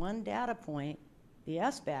them from one data point, the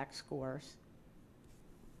SBAC scores,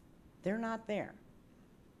 they're not there.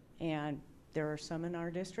 And there are some in our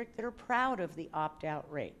district that are proud of the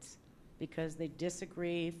opt-out rates because they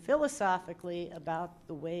disagree philosophically about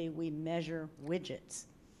the way we measure widgets.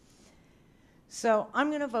 So I'm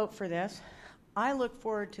going to vote for this. I look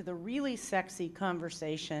forward to the really sexy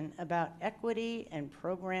conversation about equity and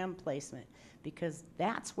program placement, because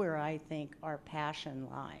that's where I think our passion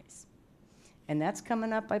lies. And that's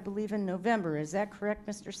coming up, I believe, in November. Is that correct,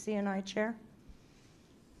 Mr. CNI Chair?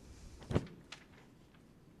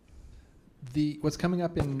 What's coming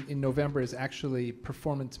up in November is actually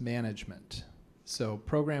performance management. So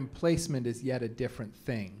program placement is yet a different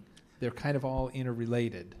thing. They're kind of all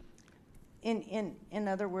interrelated. In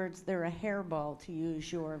other words, they're a hairball, to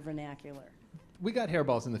use your vernacular. We got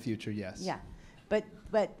hairballs in the future, yes. Yeah, but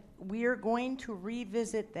we're going to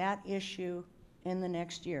revisit that issue in the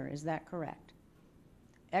next year. Is that correct?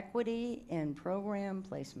 Equity in program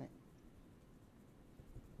placement.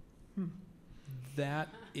 That's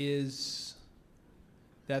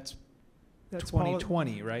That's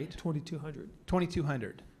 2020, right? 2200.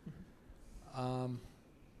 2200.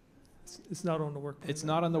 It's not on the work plan. It's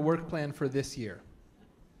not on the work plan for this year.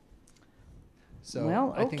 So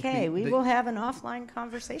Well, I think okay, we will have an offline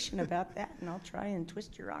conversation about that, and I'll try and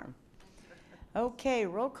twist your arm. Okay,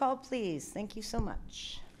 roll call, please. Thank you so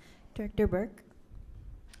much. Director Burke,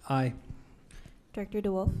 Aye. Director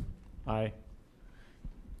DeWolf, Aye.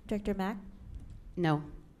 Director Mack, No.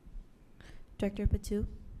 Director Patu,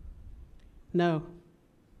 No.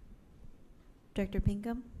 Director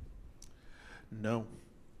Pinkham, No.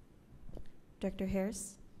 Director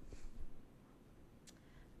Harris.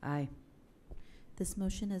 Aye. This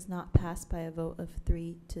motion is not passed by a vote of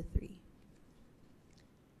 3-3.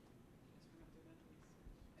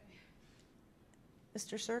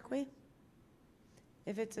 Mr. Serkwe,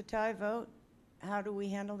 if it's a tie vote, how do we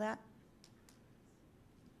handle that?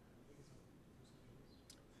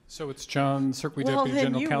 So it's John Serkwe, Well, Deputy then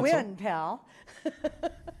General you Counsel. win, pal.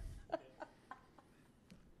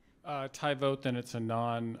 Tie vote, then it's a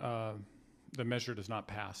the measure does not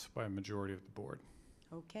pass by a majority of the board.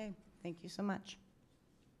 Okay, thank you so much.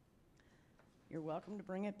 You're welcome to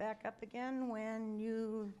bring it back up again when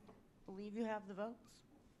you believe you have the votes.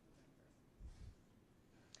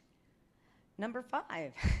 Number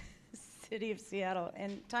 5, City of Seattle.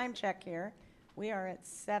 And time check here. We are at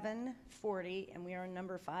 7:40, and we are in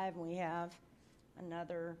number 5, and we have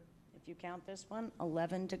another, if you count this one,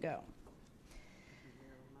 11 to go.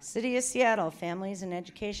 City of Seattle Families and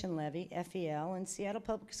Education Levy, FEL, and Seattle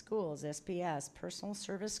Public Schools, SPS, Personal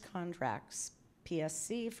Service Contracts,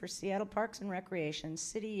 PSC for Seattle Parks and Recreation,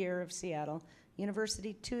 City Year of Seattle,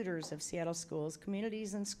 University Tutors of Seattle Schools,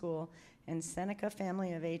 Communities in School, and Seneca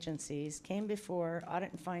Family of Agencies came before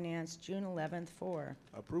Audit and Finance June 11th for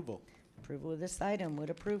Approval. approval of this item. Would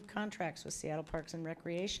approve contracts with Seattle Parks and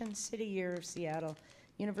Recreation, City Year of Seattle,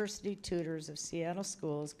 University Tutors of Seattle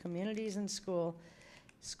Schools, Communities in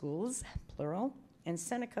Schools, plural, and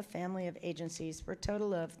Seneca Family of Agencies for a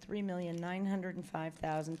total of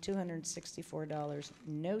 $3,905,264,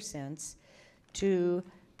 no cents, to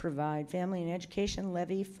provide family and education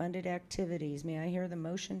levy funded activities. May I hear the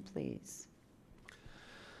motion, please?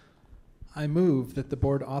 I move that the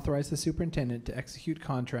board authorize the superintendent to execute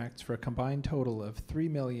contracts for a combined total of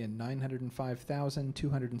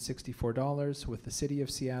 $3,905,264 with the City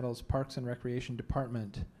of Seattle's Parks and Recreation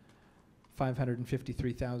Department,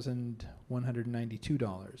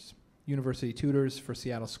 $553,192. University Tutors for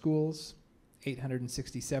Seattle Schools,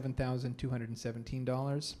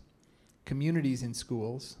 $867,217. Communities in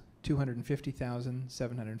Schools,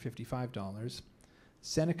 $250,755.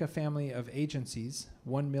 Seneca Family of Agencies,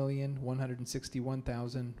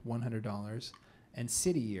 $1,161,100. And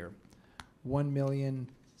City Year,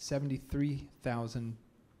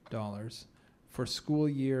 $1,073,000 for school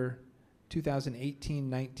year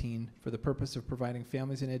 2018-19 for the purpose of providing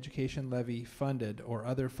families and education levy funded or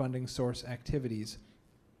other funding source activities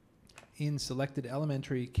in selected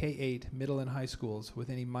elementary, K-8, middle, and high schools with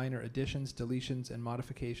any minor additions, deletions, and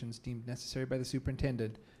modifications deemed necessary by the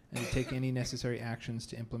superintendent, and to take any necessary actions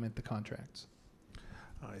to implement the contracts.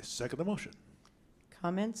 I second the motion.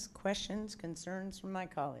 Comments, questions, concerns from my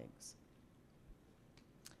colleagues?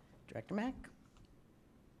 Director Mack?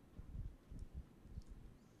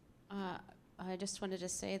 I just wanted to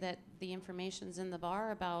say that the information's in the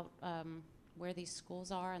bar about where these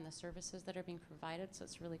schools are and the services that are being provided, so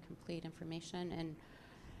it's really complete information, and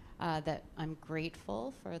that I'm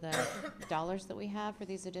grateful for the dollars that we have for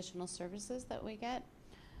these additional services that we get.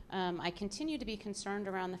 I continue to be concerned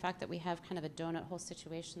around the fact that we have kind of a donut hole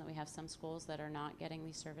situation, that we have some schools that are not getting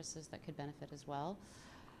these services that could benefit as well.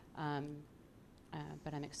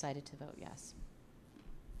 But I'm excited to vote yes.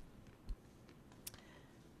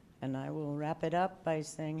 And I will wrap it up by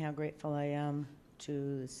saying how grateful I am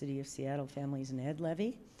to the City of Seattle Families and Ed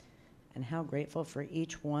Levy, and how grateful for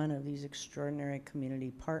each one of these extraordinary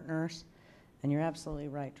community partners. And you're absolutely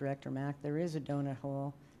right, Director Mack, there is a donut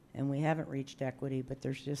hole, and we haven't reached equity, but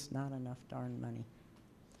there's just not enough darn money.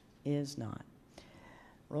 Is not.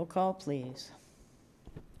 Roll call, please.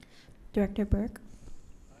 Director Burke?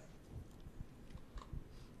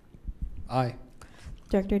 Aye.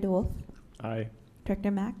 Director DeWolf? Aye.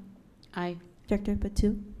 Director Mack? Aye. Director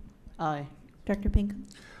Patu? Aye. Director Pinkham?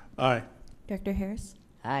 Aye. Director Harris?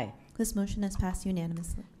 Aye. This motion has passed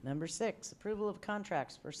unanimously. Number 6, approval of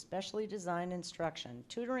contracts for specially designed instruction,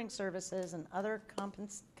 tutoring services, and other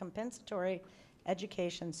compensatory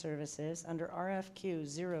education services under RFQ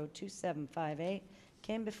 02758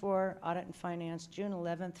 came before Audit and Finance June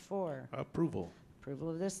 11th for Approval. approval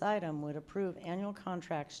of this item. Would approve annual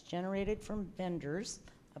contracts generated from vendors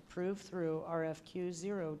approved through RFQ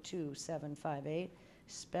 02758,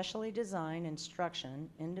 specially designed instruction,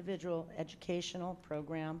 individual educational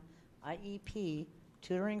program, IEP,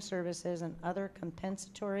 tutoring services, and other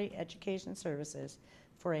compensatory education services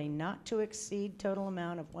for a not-to-exceed total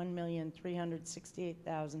amount of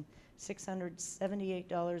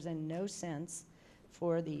 $1,368,678 and no cents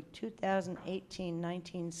for the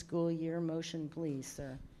 2018-19 school year. Motion, please,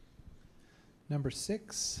 sir. Number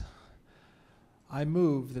 6, I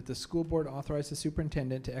move that the school board authorize the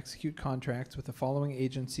superintendent to execute contracts with the following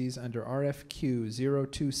agencies under RFQ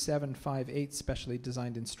 02758 specially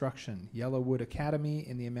designed instruction. Yellowwood Academy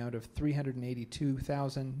in the amount of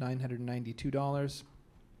 $382,992.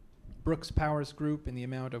 Brooks Powers Group in the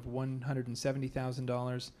amount of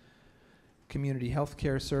 $170,000. Community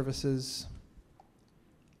Healthcare Services.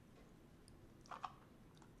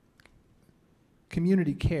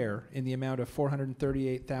 Community Care in the amount of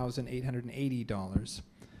 $438,880.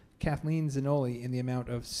 Kathleen Zanoli in the amount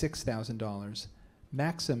of $6,000.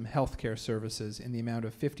 Maxim Healthcare Services in the amount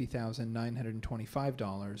of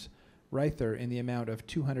 $50,925. Reither in the amount of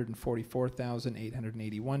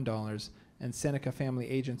 $244,881, and Seneca Family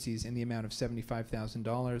Agencies in the amount of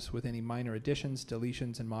 $75,000, with any minor additions,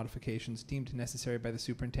 deletions, and modifications deemed necessary by the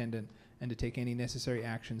superintendent, and to take any necessary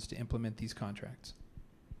actions to implement these contracts.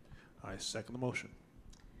 I second the motion.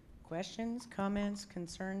 Questions, comments,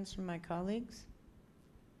 concerns from my colleagues?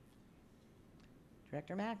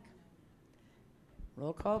 Director Mack?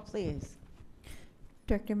 Roll call, please.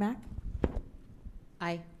 Director Mack?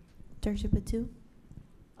 Aye. Director Patu?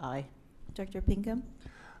 Aye. Director Pinkham?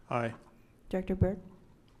 Aye. Director Burke?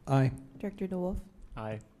 Aye. Director DeWolf?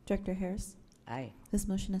 Aye. Director Harris? Aye. This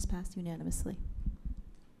motion has passed unanimously.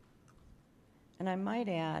 And I might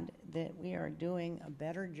add that we are doing a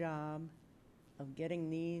better job of getting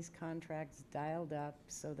these contracts dialed up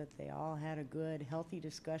so that they all had a good, healthy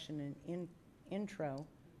discussion and intro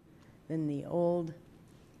than the old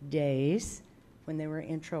days when they were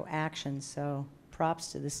intro actions. So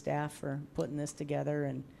props to the staff for putting this together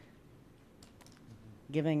and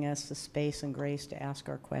giving us the space and grace to ask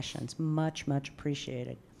our questions. Much, much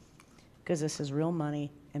appreciated. Because this is real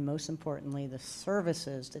money, and most importantly, the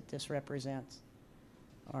services that this represents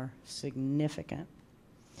are significant.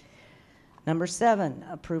 Number 7,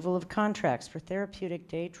 approval of contracts for therapeutic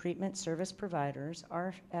day treatment service providers.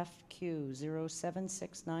 RFQ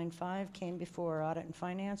 07695 came before Audit and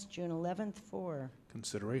Finance June 11th for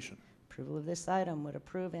Consideration. approval of this item. Would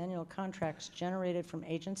approve annual contracts generated from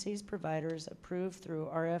agencies, providers approved through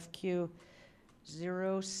RFQ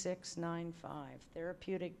 0695.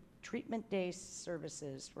 Therapeutic treatment day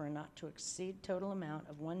services for a not to exceed total amount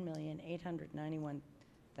of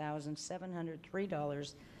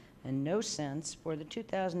 $1,891,703 and no cents for the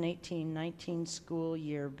 2018-19 school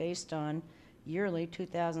year based on yearly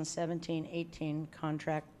 2017-18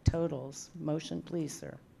 contract totals. Motion, please,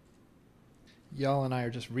 sir. Y'all and I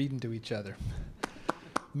are just reading to each other.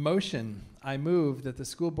 Motion, I move that the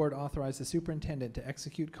school board authorize the superintendent to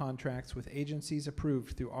execute contracts with agencies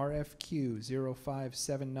approved through RFQ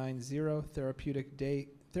 05790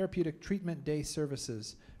 therapeutic treatment day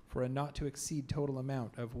services for a not to exceed total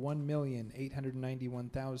amount of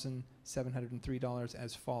 $1,891,703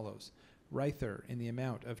 as follows. Reither in the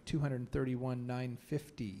amount of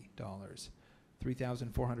 $231,950,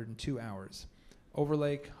 3,402 hours.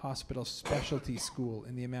 Overlake Hospital Specialty School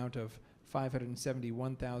in the amount of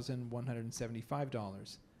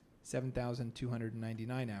 $571,175,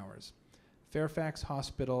 7,299 hours. Fairfax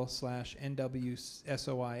Hospital /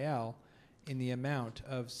 NWSOIL in the amount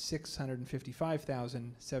of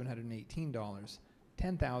 $655,718,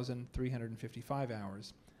 10,355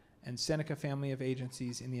 hours. And Seneca Family of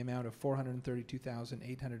Agencies in the amount of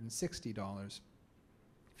 $432,860,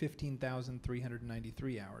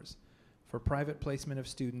 15,393 hours. For private placement of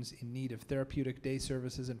students in need of therapeutic day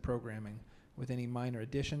services and programming, with any minor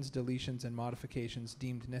additions, deletions, and modifications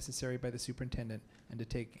deemed necessary by the superintendent, and to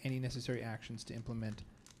take any necessary actions to implement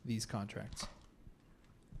these contracts.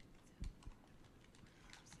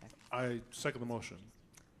 I second the motion.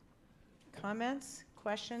 Comments,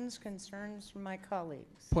 questions, concerns from my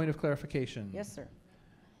colleagues? Point of clarification. Yes, sir.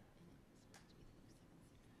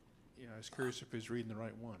 Yeah, I was curious if he's reading the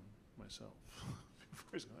right one myself.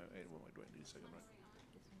 Before he's going, hey, what am I doing? I need a second, right?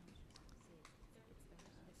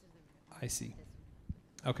 I see.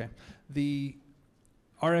 Okay. The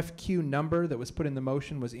RFQ number that was put in the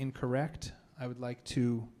motion was incorrect. I would like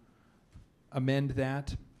to amend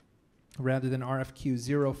that. Rather than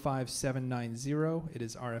RFQ 05790, it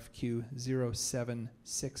is RFQ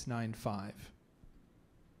 07695.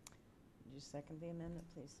 Would you second the amendment,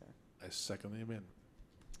 please, sir? I second the amendment.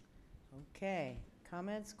 Okay.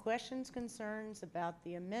 Comments, questions, concerns about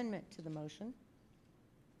the amendment to the motion?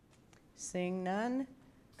 Seeing none.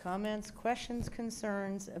 Comments, questions,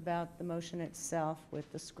 concerns about the motion itself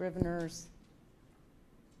with the Scrivener's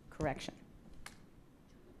correction?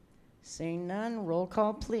 Seeing none, roll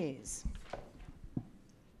call, please.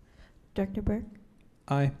 Director Burke?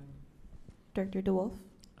 Aye. Director DeWolf?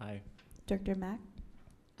 Aye. Director Mack?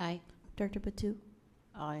 Aye. Director Patu?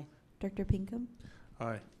 Aye. Director Pinkham?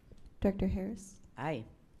 Aye. Director Harris? Aye.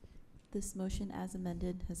 This motion as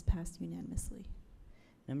amended has passed unanimously.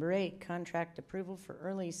 Number 8, contract approval for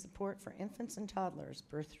early support for infants and toddlers,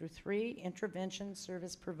 birth through 3, intervention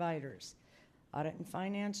service providers. Audit and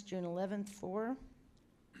Finance, June 11th for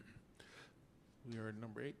We are at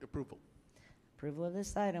number 8, approval. approval of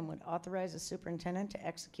this item. Would authorize the superintendent to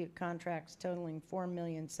execute contracts totaling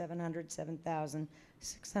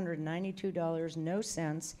 $4,707,692, no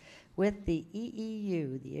cents, with the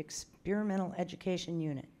EEU, the Experimental Education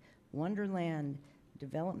Unit, Wonderland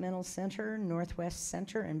Developmental Center, Northwest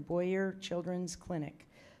Center, and Boyer Children's Clinic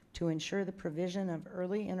to ensure the provision of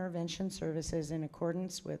early intervention services in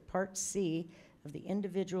accordance with Part C of the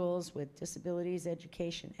Individuals with Disabilities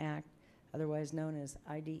Education Act, otherwise known as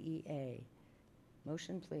IDEA.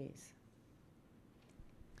 Motion, please.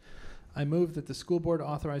 I move that the school board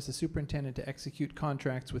authorize the superintendent to execute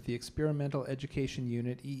contracts with the Experimental Education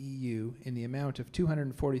Unit, EEU, in the amount of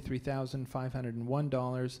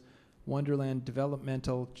 $243,501, Wonderland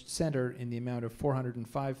Developmental Center in the amount of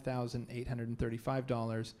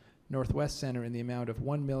 $405,835, Northwest Center in the amount of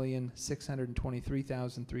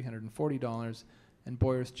 $1,623,340, and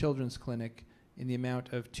Boyers Children's Clinic in the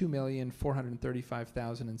amount of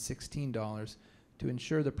 $2,435,016 to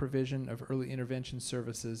ensure the provision of early intervention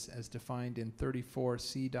services as defined in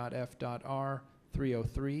 34C.F.R.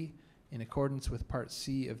 303 in accordance with Part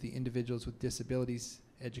C of the Individuals with Disabilities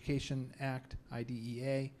Education Act,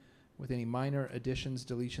 IDEA, with any minor additions,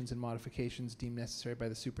 deletions, and modifications deemed necessary by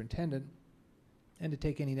the superintendent, and to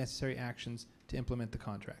take any necessary actions to implement the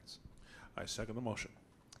contracts. I second the motion.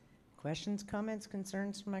 Questions, comments,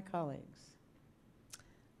 concerns from my colleagues?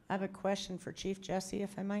 I have a question for Chief Jesse,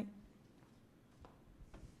 if I might.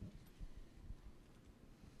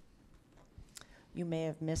 You may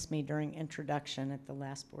have missed me during introduction at the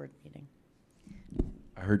last board meeting.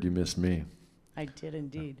 I heard you missed me. I did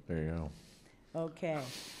indeed. There you go. Okay.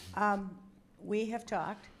 We have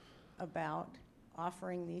talked about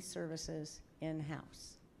offering these services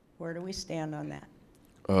in-house. Where do we stand on that?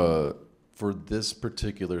 For this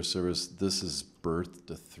particular service, this is birth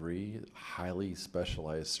to 3, highly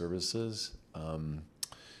specialized services.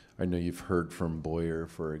 I know you've heard from Boyer,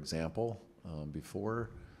 for example,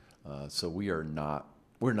 before. So we're not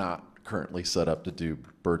currently set up to do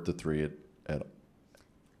birth to 3 at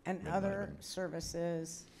And Midnight other Event.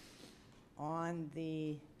 services on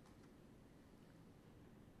the,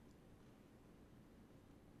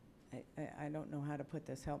 I don't know how to put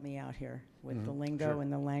this, help me out here with the lingo Sure.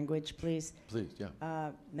 and the language, please. Please,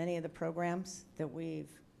 yeah. Many of the programs that we've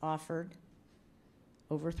offered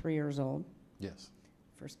over 3 years old Yes.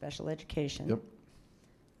 for special education. Yep.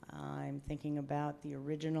 I'm thinking about the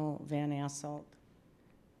original Van Asselt,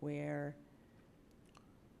 where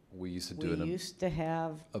We used to we do an used to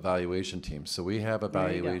have, evaluation team. So we have There you go.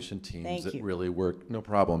 evaluation teams Thank that you. really work. No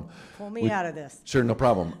problem. pull me We- out of this. Sure, no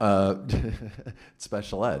problem.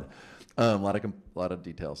 Special ed, a lot of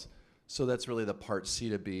details. So that's really the Part C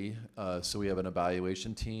to B. So we have an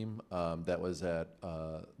evaluation team that was at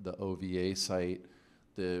the OVA site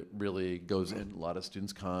that really goes in. A lot of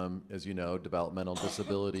students come, as you know, developmental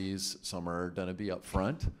disabilities. Some are going to be up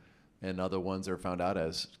front, and other ones are found out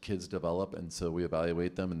as kids develop, and so we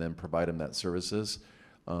evaluate them and then provide them that services.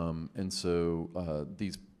 And so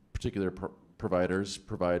these particular providers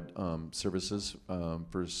provide services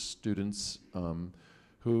for students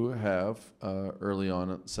who have early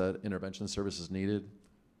onset intervention services needed.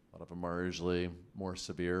 A lot of them are usually more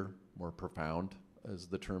severe, more profound, is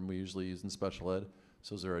the term we usually use in special ed.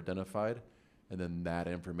 So those are identified, and then that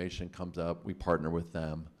information comes up. We partner with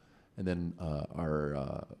them, and then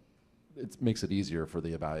it makes it easier for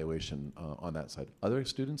the evaluation on that side. Other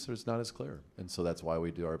students, it's not as clear, and so that's why we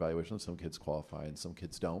do our evaluation. Some kids qualify, and some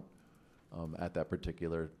kids don't at that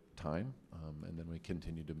particular time, and then we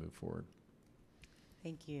continue to move forward.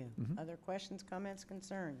 Thank you. Mhm. Other questions, comments,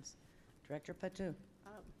 concerns? Director Patu.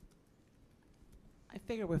 I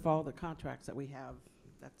figure with all the contracts that we have,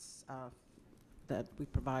 that we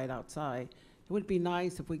provide outside, it would be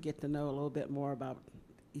nice if we get to know a little bit more about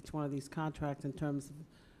each one of these contracts in terms of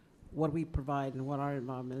what we provide and what our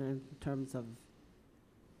involvement in terms of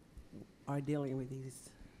our dealing with these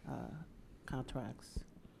contracts.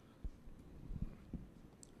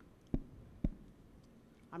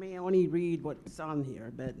 I mean, I only read what's on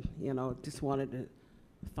here, but, just wanted to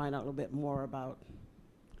find out a little bit more about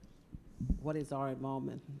what is our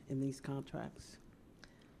involvement in these contracts.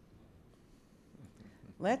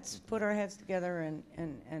 Let's put our heads together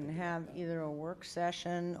and have either a work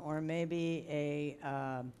session or maybe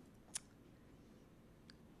a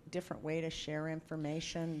different way to share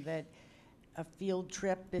information, that a field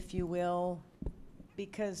trip, if you will,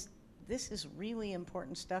 because this is really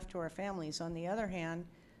important stuff to our families. On the other hand,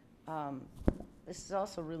 this is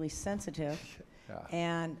also really sensitive, Yeah.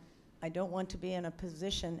 and I don't want to be in a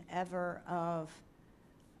position ever of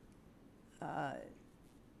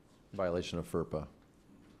Violation of FERPA.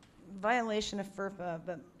 violation of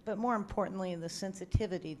FERPA, but more importantly, the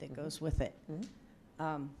sensitivity that goes with it.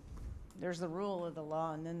 There's the rule of the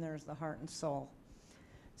law, and then there's the heart and soul.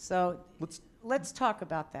 So let's talk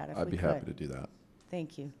about that if we could. I'd be happy to do that.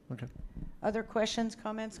 Thank you. Okay. Other questions,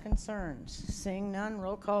 comments, concerns? Seeing none,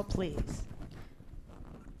 roll call, please.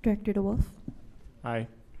 Director DeWolf, Aye.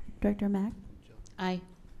 Director Mack? Aye.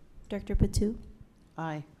 Director Patu?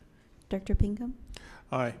 Aye. Director Pinkham?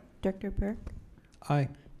 Aye. Director Burke? Aye.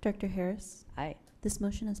 Director Harris? Aye. This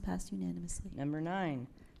motion has passed unanimously. Number 9,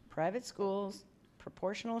 private schools,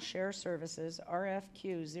 proportional share services,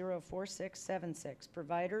 RFQ 04676,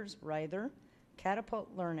 providers, Ryther, Catapult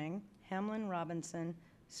Learning, Hamlin Robinson,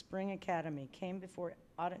 Spring Academy, came before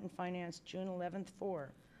Audit and Finance June 11th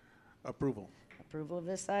 4. Approval. Approval of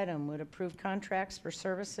this item would approve contracts for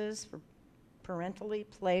services for parentally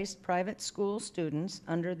placed private school students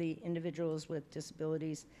under the Individuals with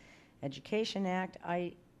Disabilities Education Act,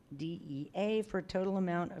 IDEA, for a total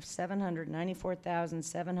amount of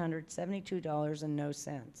 $794,772 and no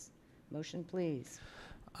cents. Motion, please.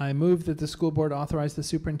 I move that the school board authorize the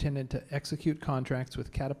superintendent to execute contracts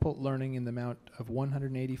with Catapult Learning in the amount of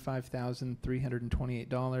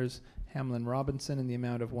 $185,328, Hamlin Robinson in the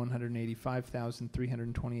amount of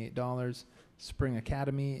 $185,328, Spring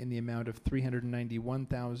Academy in the amount of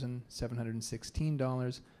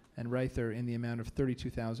 $391,716, and Ryther in the amount of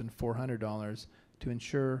 $32,400 to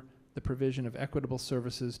ensure the provision of equitable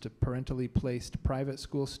services to parentally placed private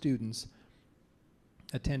school students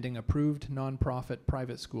attending approved nonprofit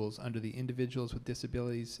private schools under the Individuals with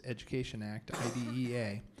Disabilities Education Act,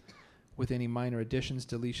 IDEA, with any minor additions,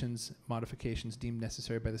 deletions, modifications deemed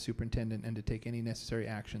necessary by the superintendent, and to take any necessary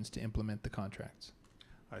actions to implement the contracts.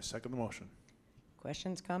 I second the motion.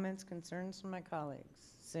 Questions, comments, concerns from my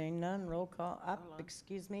colleagues? Seeing none, roll call up. Hold on.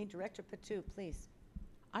 Excuse me, Director Patu, please.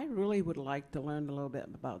 I really would like to learn a little bit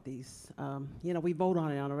about these. You know, we vote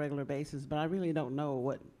on it on a regular basis, but I really don't know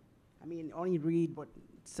what, I mean, only read what it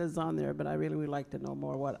says on there, but I really would like to know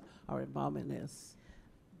more what our involvement is.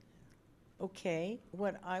 Okay,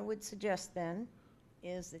 what I would suggest then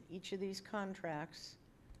is that each of these contracts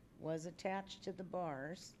was attached to the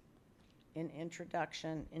bars in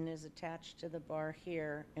introduction and is attached to the bar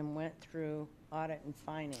here and went through audit and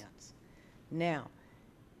finance. Now,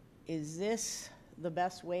 is this the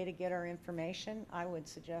best way to get our information? I would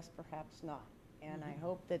suggest perhaps not. And I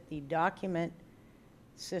hope that the document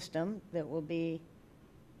system that will be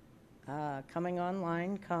coming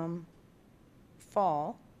online come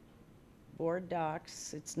fall, Board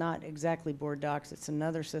Docs, it's not exactly Board Docs, it's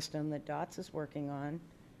another system that DOTS is working on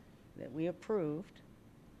that we approved,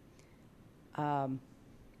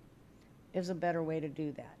 is a better way to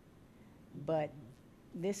do that. But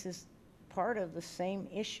this is part of the same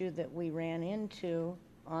issue that we ran into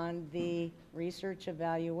on the research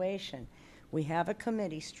evaluation. We have a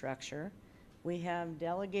committee structure. We have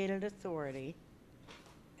delegated authority.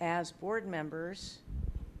 As board members,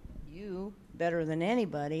 you, better than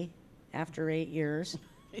anybody, after 8 years,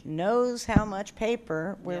 knows how much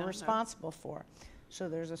paper we're Yeah. responsible for. So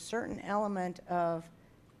there's a certain element of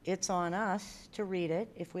it's on us to read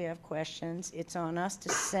it if we have questions. It's on us to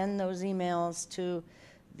send those emails to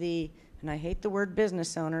the, and I hate the word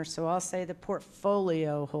business owner, so I'll say the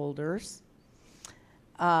portfolio holders,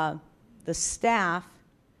 the staff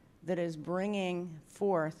that is bringing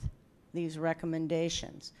forth these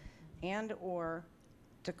recommendations, and or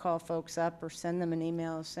to call folks up or send them an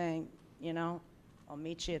email saying, you know, I'll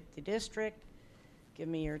meet you at the district, give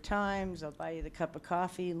me your times, I'll buy you the cup of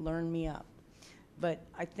coffee, learn me up. But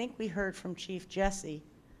I think we heard from Chief Jesse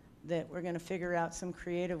that we're going to figure out some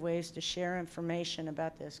creative ways to share information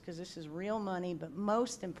about this, because this is real money, but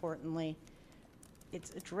most importantly,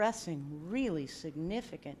 it's addressing really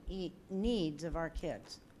significant needs of our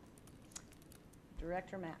kids.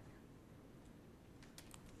 Director Mack.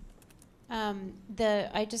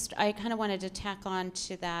 I kind of wanted to tack on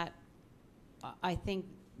to that. I think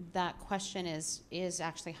that question is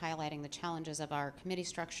actually highlighting the challenges of our committee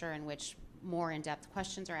structure, in which more in-depth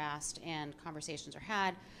questions are asked and conversations are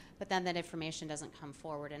had, but then that information doesn't come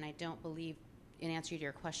forward. And I don't believe, in answer to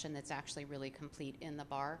your question, that's actually really complete in the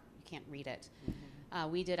bar. You can't read it.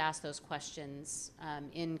 We did ask those questions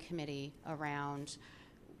in committee around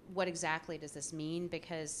what exactly does this mean,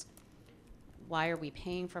 because why are we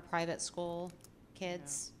paying for private school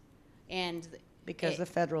kids? Yeah. And because the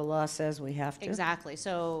federal law says we have to. Exactly.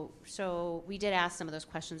 So we did ask some of those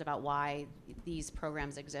questions about why these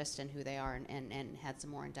programs exist and who they are, and had some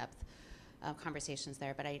more in-depth conversations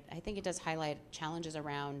there. But I think it does highlight challenges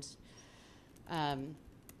around,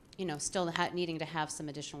 you know, still needing to have some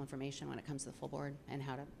additional information when it comes to the full board and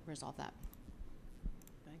how to resolve that.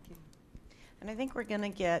 Thank you. And I think we're going to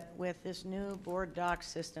get, with this new board doc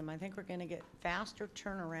system, I think we're going to get faster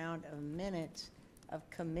turnaround of minutes of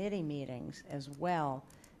committee meetings as well,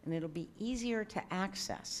 and it'll be easier to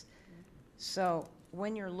access. So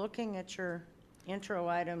when you're looking at your intro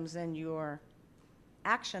items and your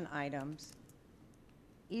action items,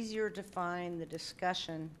 easier to find the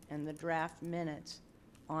discussion and the draft minutes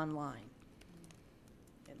online.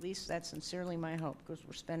 At least that's sincerely my hope, because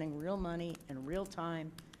we're spending real money and real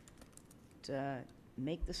time to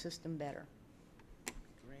make the system better.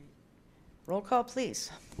 Great. Roll call, please.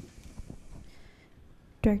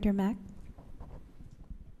 Director Mack,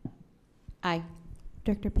 Aye.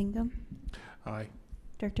 Director Pinkham, Aye.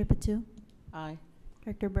 Director Patu, Aye.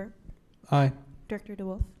 Director Burke, Aye. Director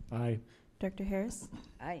DeWolf, Aye. Director Harris.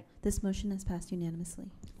 Aye. This motion is passed unanimously.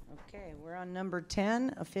 Okay, we're on number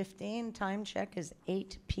 10 of 15. Time check is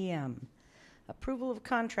 8 p.m. Approval of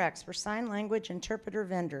contracts for sign language interpreter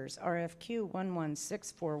vendors, RFQ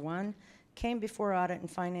 11641, came before Audit and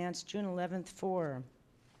Finance June 11th for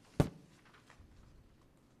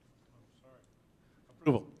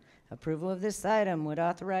Approval. approval of this item would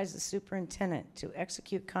authorize the superintendent to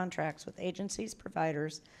execute contracts with agencies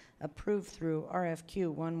providers approved through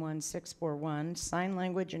RFQ 11641, sign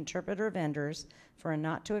language interpreter vendors for a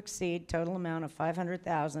not to exceed total amount of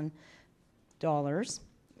 $500,000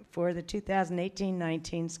 for the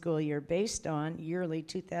 2018-19 school year based on yearly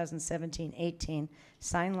 2017-18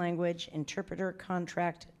 sign language interpreter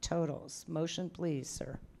contract totals. Motion, please,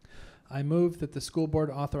 sir. I move that the school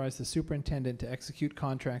board authorize the superintendent to execute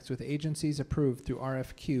contracts with agencies approved through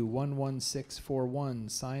RFQ 11641,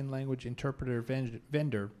 sign language interpreter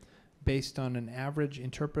vendor, based on an average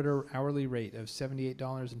interpreter hourly rate of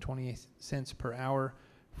 $78.28 per hour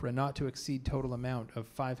for a not to exceed total amount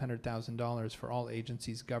of $500,000 for all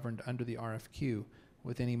agencies governed under the RFQ,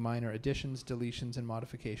 with any minor additions, deletions, and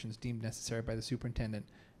modifications deemed necessary by the superintendent,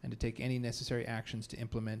 and to take any necessary actions to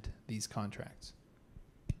implement these contracts.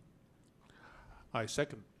 I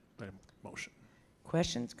second that motion.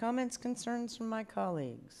 Questions, comments, concerns from my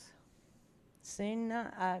colleagues? Seeing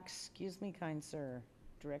none, excuse me, kind sir,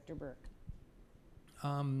 Director Burke.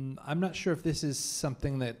 I'm not sure if this is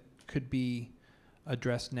something that could be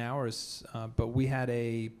addressed now, or but we had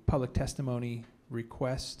a public testimony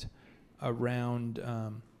request around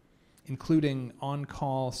including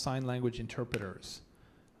on-call sign language interpreters.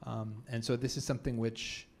 And so this is something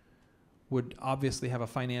which would obviously have a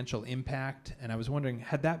financial impact, and I was wondering,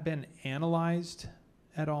 had that been analyzed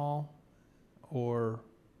at all, or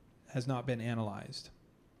has not been analyzed?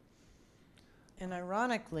 And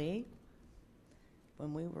ironically,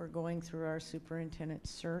 when we were going through our superintendent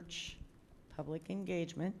search, public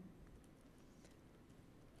engagement,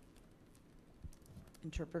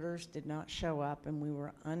 interpreters did not show up, and we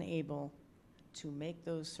were unable to make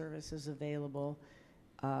those services available.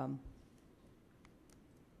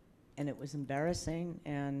 And it was embarrassing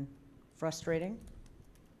and frustrating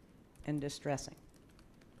and distressing.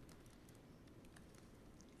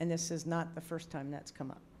 And this is not the first time that's come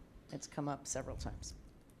up. It's come up several times.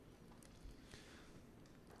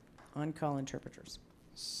 On-call interpreters.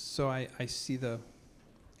 So I see the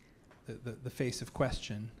face of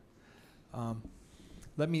question.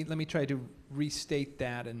 Let me try to restate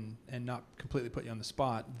that and not completely put you on the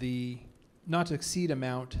spot. The not to exceed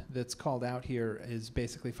amount that's called out here is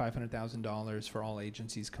basically $500,000 for all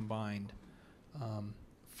agencies combined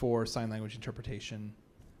for sign language interpretation.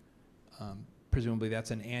 Presumably that's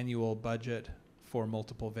an annual budget for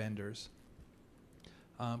multiple vendors.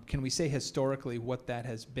 Can we say historically what that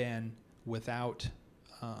has been without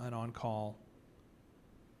an on-call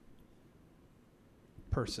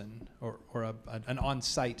person or an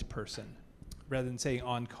on-site person? Rather than saying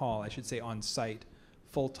on-call, I should say on-site,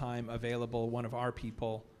 full-time, available, one of our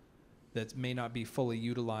people that may not be fully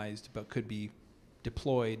utilized but could be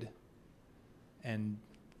deployed. And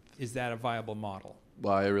is that a viable model?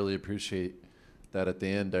 Well, I really appreciate that. At the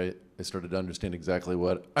end, I started to understand exactly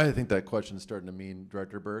what I think that question is starting to mean,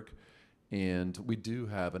 Director Burke. And we do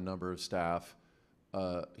have a number of staff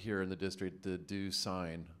here in the district that do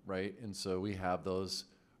sign, right? And so we have those.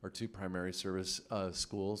 Our two primary service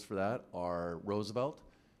schools for that are Roosevelt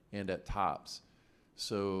and at Tops.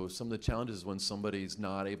 So some of the challenges when somebody's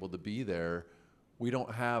not able to be there, we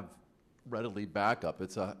don't have readily backup.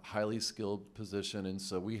 It's a highly skilled position, and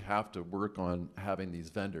so we have to work on having these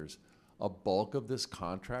vendors. A bulk of this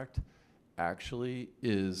contract actually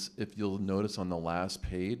is, if you'll notice on the last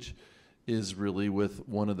page, is really with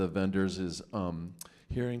one of the vendors is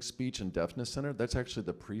Hearing, Speech, and Deafness Center. That's actually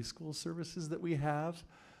the preschool services that we have.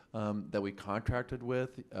 That we contracted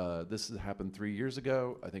with. This has happened 3 years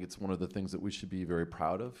ago. I think it's one of the things that we should be very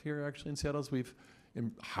proud of here actually in Seattle is we've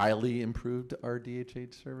highly improved our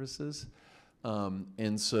DHH services.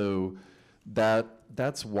 And so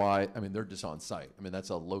that's why, I mean, they're just on site. I mean, that's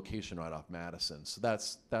a location right off Madison. So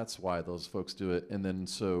that's why those folks do it. And then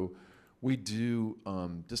so we do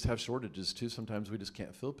just have shortages too. Sometimes we just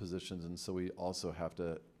can't fill positions. And so we also have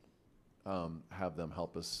to have them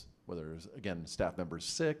help us, whether there's, again, staff members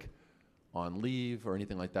sick, on leave, or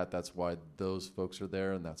anything like that. That's why those folks are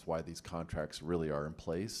there, and that's why these contracts really are in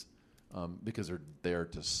place, because they're there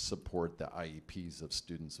to support the IEPs of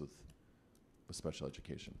students with special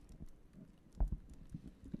education.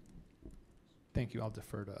 Thank you. I'll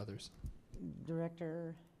defer to others.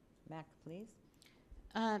 Director Mack, please.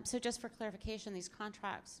 So just for clarification, these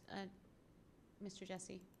contracts, Mr.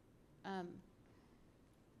 Jesse,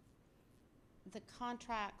 the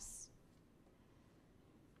contracts,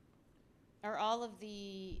 are all of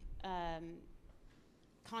the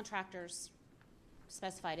contractors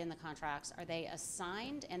specified in the contracts, are they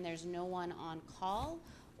assigned and there's no one on call?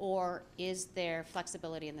 Or is there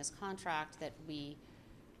flexibility in this contract that we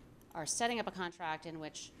are setting up a contract in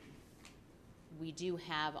which we do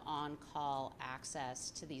have on-call access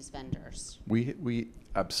to these vendors? We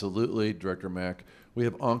absolutely, Director Mack, we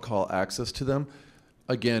have on-call access to them.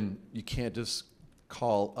 Again, you can't just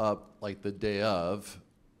call up like the day of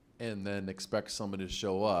and then expect someone to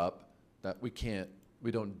show up. That we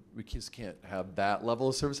just can't have that level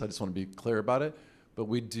of service. I just want to be clear about it. But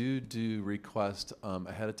we do request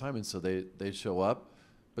ahead of time, and so they show up.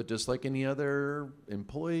 But just like any other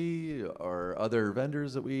employee or other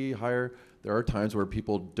vendors that we hire, there are times where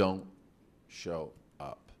people don't show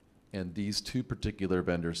up. And these two particular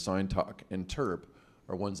vendors, SignTalk and Terp,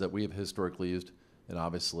 are ones that we have historically used, and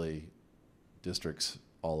obviously districts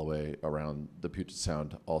all the way around the Puget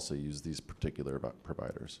Sound also use these particular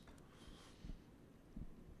providers.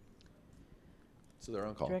 So they're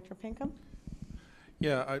on call. Director Pinkham?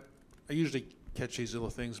 Yeah, I usually catch these little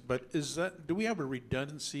things, but do we have a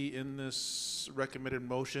redundancy in this recommended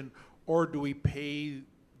motion, or do we pay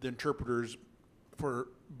the interpreters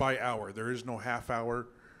by hour? There is no half hour.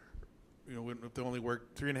 You know, if they only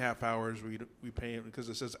work 3.5 hours, we pay them because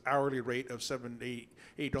it says hourly rate of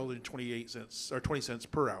 $8.28 or 20 cents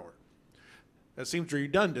per hour. That seems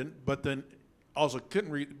redundant, but then also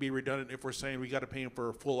couldn't be redundant if we're saying we got to pay them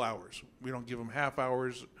for full hours. We don't give them half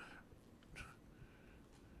hours.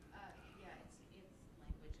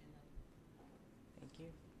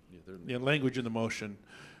 Yeah, language in the motion.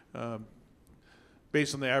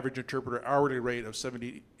 Based on the average interpreter hourly rate of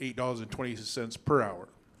 $78.20 per hour.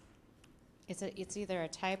 It's either a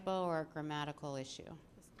typo or a grammatical issue.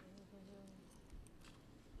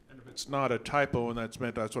 And if it's not a typo and that's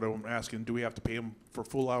what I'm asking, do we have to pay them for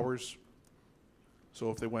full hours? So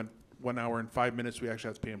if they went 1 hour and 5 minutes, we actually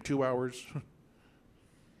have to pay them 2 hours?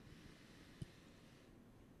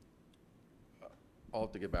 I'll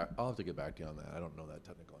have to get back to you on that. I don't know that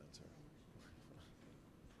technical answer.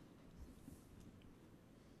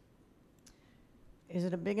 Is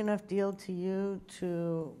it a big enough deal to you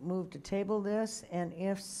to move to table this? And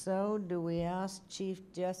if so, do we ask Chief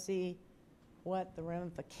Jesse what the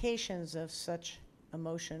ramifications of such a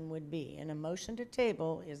motion would be? And a motion to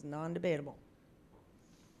table is non-debatable.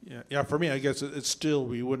 Yeah. For me, I guess it's still,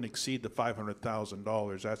 we wouldn't exceed the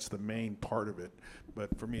 $500,000. That's the main part of it.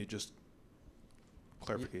 But for me, just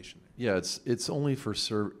clarification. Yeah, it's only for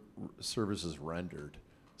services rendered.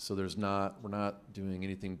 So we're not doing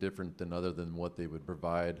anything different than other than what they would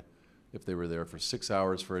provide if they were there for 6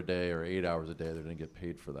 hours for a day or 8 hours a day. They're going to get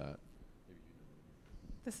paid for that.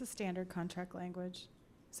 This is standard contract language.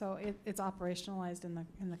 So it's operationalized in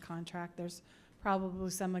the contract. There's probably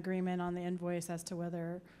some agreement on the invoice as to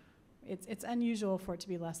whether it's unusual for it to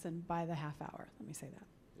be less than by the half hour. Let me say that.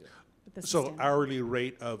 Yeah. But this is So standard. hourly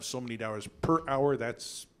rate of so many dollars per hour,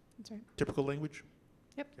 that's right. typical language?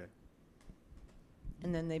 Yep. Okay.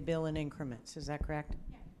 And then they bill in increments, is that correct?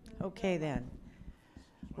 Yeah. Okay then.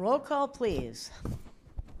 Roll call, please.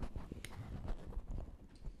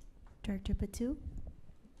 Director Patu,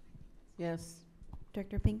 Yes.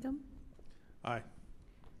 Director Pinkham, Aye.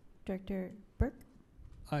 Director Burke,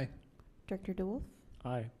 Aye. Director DeWolf,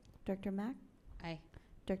 Aye. Director Mack, Aye.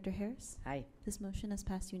 Director Harris. Aye. This motion has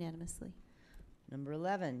passed unanimously. Number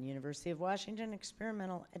 11, University of Washington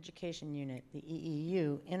Experimental Education Unit, the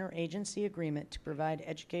EEU, interagency agreement to provide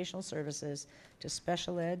educational services to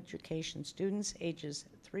special education students ages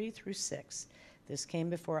 3 through 6. This came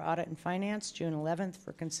before Audit and Finance June 11th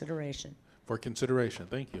for consideration. For consideration,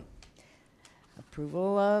 thank you.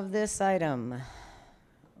 Approval of this item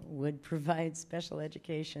would provide special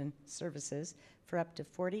education services for up to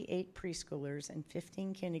 48 preschoolers and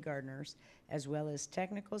 15 kindergartners, as well as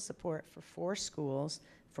technical support for 4 schools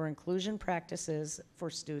for inclusion practices for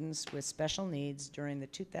students with special needs during the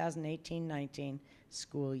 2018-19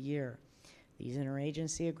 school year. These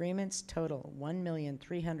interagency agreements total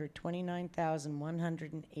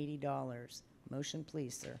 $1,329,180. Motion,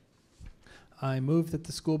 please, sir. I move that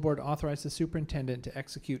the school board authorize the superintendent to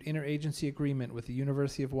execute interagency agreement with the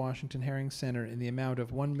University of Washington Herring Center in the amount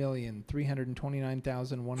of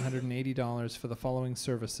 $1,329,180 for the following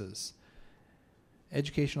services.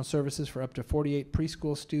 Educational services for up to 48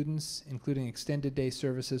 preschool students, including extended day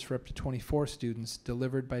services for up to 24 students,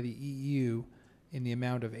 delivered by the EU in the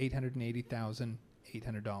amount of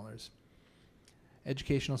 $880,800.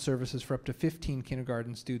 Educational services for up to 15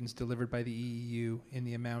 kindergarten students, delivered by the EU in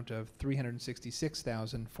the amount of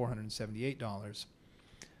 $366,478.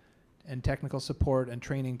 And technical support and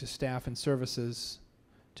training to staff and services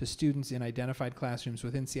to students in identified classrooms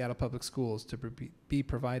within Seattle Public Schools to be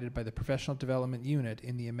provided by the Professional Development Unit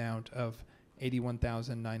in the amount of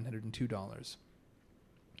 $81,902.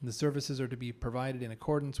 The services are to be provided in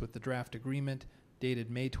accordance with the draft agreement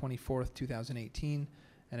dated May 24th, 2018,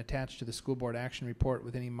 and attached to the school board action report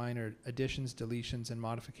with any minor additions, deletions, and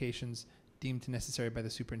modifications deemed necessary by the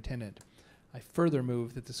superintendent. I further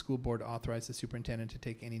move that the school board authorize the superintendent to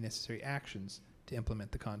take any necessary actions to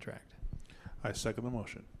implement the contract. I second the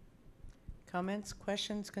motion. Comments,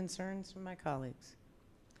 questions, concerns from my colleagues?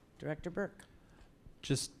 Director Burke.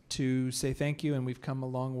 Just to say thank you, and we've come a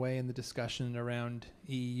long way in the discussion around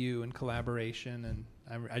EEU and collaboration, and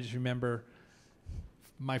I just remember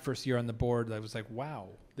my first year on the board, I was like, wow,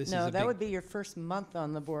 this is a No, big that would be your first month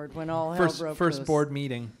on the board when all hell broke first loose. board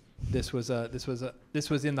meeting. This was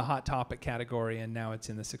in the hot topic category, and now it's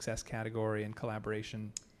in the success category, and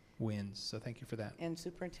collaboration wins. So thank you for that. And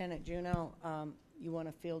Superintendent Juneau, you want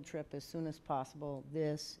a field trip as soon as possible.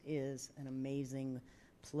 This is an amazing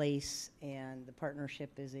place, and the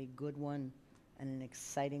partnership is a good one and an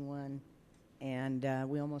exciting one, and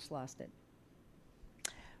we almost lost it.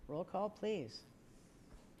 Roll call, please.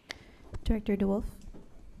 Director DeWolf,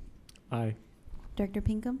 Aye. Director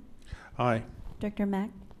Pinkham, Aye. Director Mack,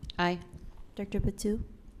 Aye. Director Patu,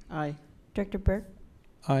 Aye. Director Burke,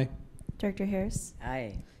 Aye. Director Harris.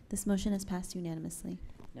 Aye. This motion is passed unanimously.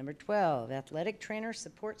 Number 12, athletic trainer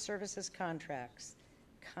support services contracts.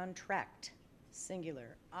 Contract,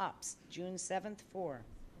 singular, ops, June 7th, 4.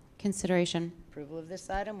 Consideration. Approval of this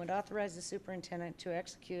item would authorize the superintendent to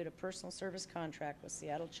execute a personal service contract with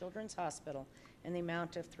Seattle Children's Hospital in the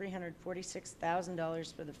amount of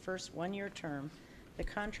 $346,000 for the first one-year term. The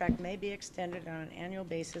contract may be extended on an annual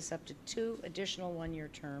basis up to 2 additional one-year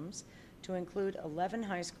terms to include 11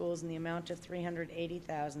 high schools in the amount of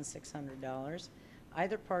 $380,600.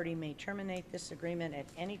 Either party may terminate this agreement at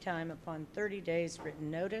any time upon 30 days written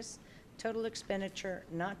notice. Total expenditure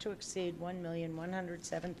not to exceed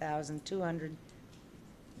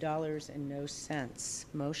 $1,107,200 and no cents.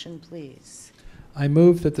 Motion, please. I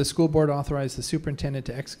move that the school board authorize the superintendent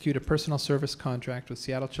to execute a personal service contract with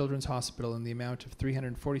Seattle Children's Hospital in the amount of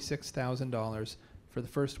 $346,000 for the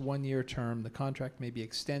first one-year term. The contract may be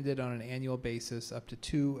extended on an annual basis up to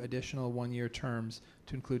 2 additional one-year terms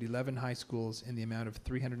to include 11 high schools in the amount of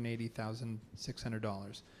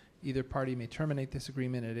 $380,600. Either party may terminate this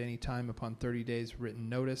agreement at any time upon 30 days written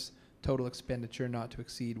notice. Total expenditure not to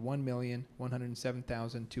exceed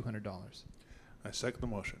 $1,107,200. I second the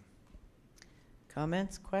motion.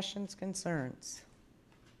 Comments, questions, concerns?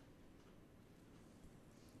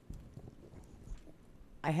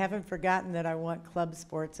 I haven't forgotten that I want club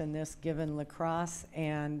sports in this, given lacrosse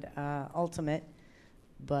and ultimate,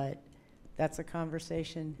 but that's a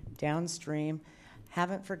conversation downstream.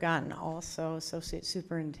 Haven't forgotten also, Associate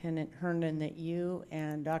Superintendent Herndon, that you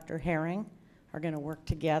and Dr. Herring are going to work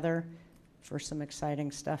together for some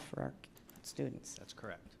exciting stuff for our students. That's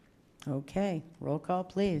correct. Okay, roll call,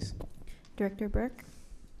 please. Director Burke,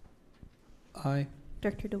 Aye.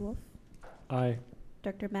 Director DeWolf, Aye.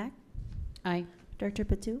 Director Mack, Aye. Director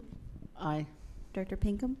Patu, Aye. Director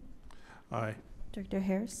Pinkham, Aye. Director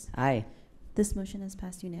Harris. Aye. This motion is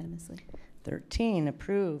passed unanimously. 13,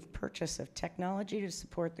 approve purchase of technology to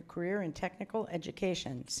support the Career and Technical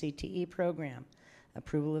Education, CTE program.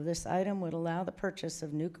 Approval of this item would allow the purchase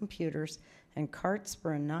of new computers and carts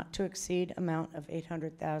for a not-to-exceed amount of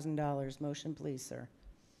 $800,000. Motion, please, sir.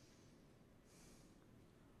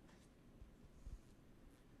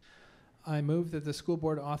 I move that the school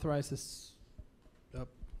board authorize this,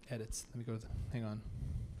 edits, let me go, hang on.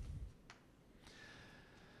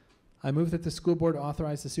 I move that the school board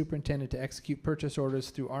authorize the superintendent to execute purchase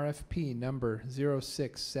orders through RFP number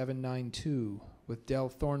 06792 with Dell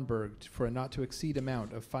Thornburg for a not-to-exceed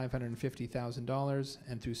amount of $550,000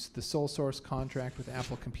 and through the sole source contract with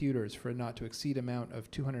Apple Computers for a not-to-exceed amount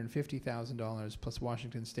of $250,000 plus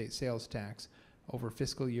Washington State sales tax over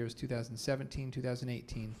fiscal years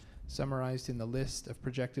 2017-2018, summarized in the list of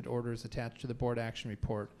projected orders attached to the board action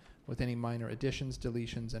report, with any minor additions,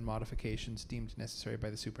 deletions, and modifications deemed necessary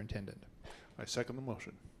by the superintendent. I second the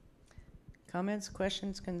motion. Comments,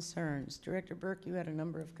 questions, concerns? Director Burke, you had a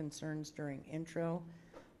number of concerns during intro.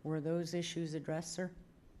 Were those issues addressed, sir?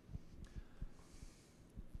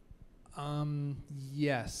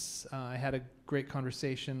 Yes, I had a great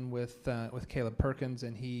conversation with Caleb Perkins,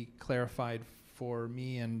 and he clarified for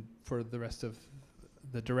me and for the rest of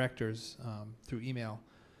the directors through email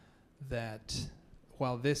that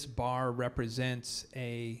while this bar represents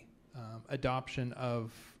a adoption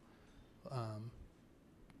of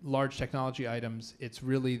large technology items, it's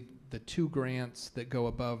really the two grants that go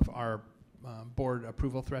above our board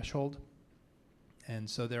approval threshold. And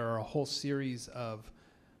so there are a whole series of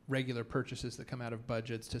regular purchases that come out of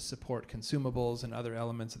budgets to support consumables and other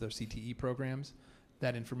elements of their CTE programs.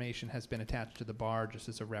 That information has been attached to the bar just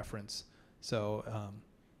as a reference. So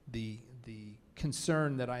the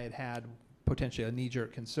concern that I had, potentially a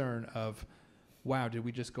knee-jerk concern of, wow, did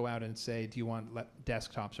we just go out and say, do you want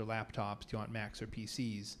desktops or laptops? Do you want Macs or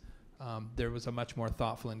PCs? There was a much more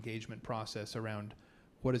thoughtful engagement process around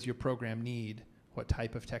what does your program need? What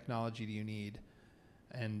type of technology do you need?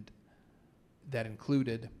 And that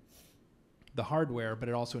included the hardware, but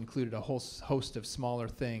it also included a whole host of smaller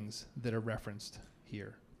things that are referenced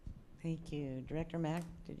here. Thank you. Director Mack,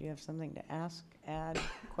 did you have something to ask, add,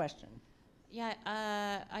 question? Yeah,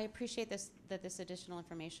 I appreciate that this additional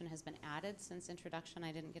information has been added since introduction.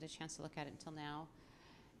 I didn't get a chance to look at it until now.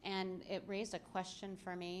 And it raised a question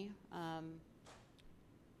for me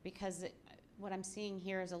because what I'm seeing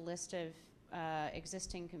here is a list of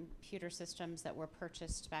existing computer systems that were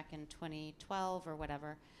purchased back in 2012 or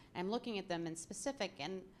whatever. I'm looking at them in specific,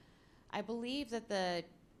 and I believe that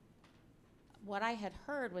what I had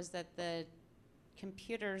heard was that the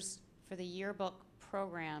computers for the yearbook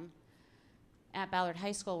program at Ballard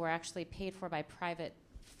High School were actually paid for by private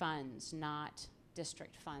funds, not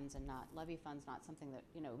district funds and not levy funds, not something that,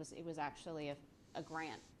 it was actually a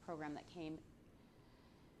grant program that came.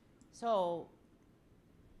 So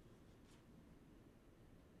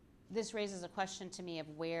this raises a question to me of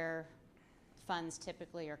where funds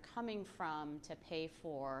typically are coming from to pay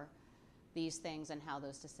for these things and how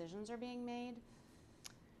those decisions are being made.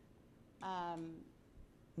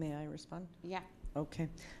 May I respond? Yeah. Okay.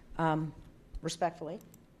 Respectfully,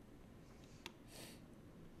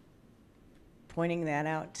 pointing that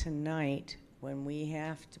out tonight when we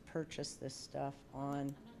have to purchase this stuff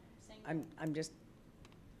on, I'm just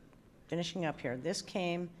finishing up here. This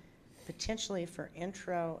came potentially for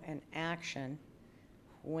intro and action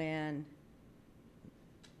when,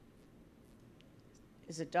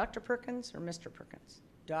 is it Dr. Perkins or Mr. Perkins?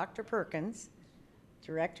 Dr. Perkins,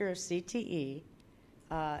 director of CTE,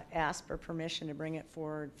 asked for permission to bring it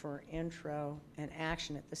forward for intro and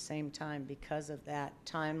action at the same time because of that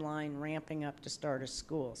timeline ramping up to start of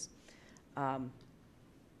schools.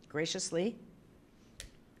 Graciously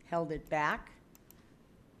held it back,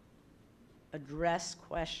 addressed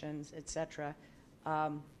questions, etc.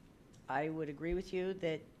 I would agree with you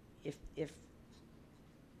that if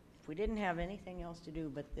we didn't have anything else to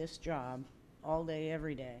do but this job all day,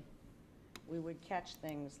 every day, we would catch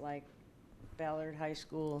things like Ballard High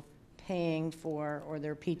School paying for, or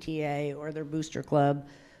their PTA, or their booster club,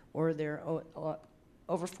 or their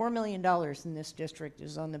over $4 million in this district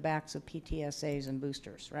is on the backs of PTSAs and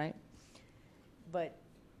boosters, right? But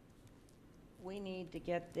we need to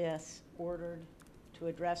get this ordered to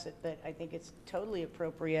address it, but I think it's totally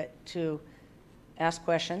appropriate to ask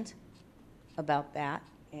questions about that.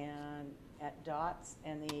 And at DOTS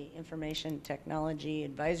and the Information Technology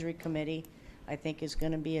Advisory Committee, I think is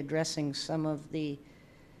going to be addressing some of the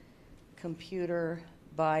computer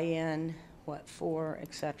buy-in, what for,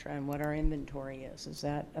 et cetera, and what our inventory is. Is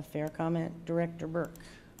that a fair comment, Director Burke?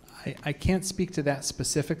 I can't speak to that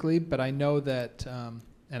specifically, but I know that,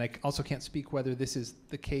 and I also can't speak whether this is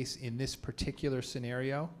the case in this particular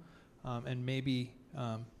scenario, and maybe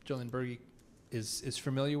Jolene Berge is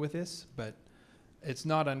familiar with this, but it's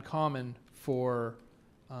not uncommon for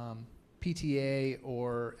PTA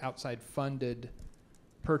or outside funded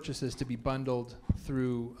purchases to be bundled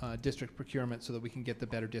through district procurement so that we can get the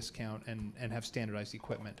better discount and have standardized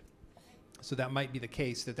equipment. So that might be the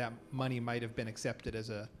case, that money might have been accepted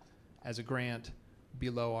as a grant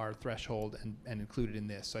below our threshold and included in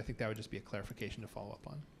this. So I think that would just be a clarification to follow up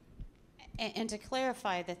on. And to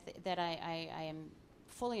clarify that I am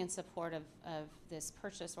fully in support of this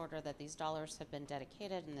purchase order, that these dollars have been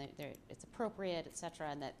dedicated and that it's appropriate, et cetera,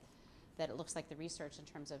 and that it looks like the research in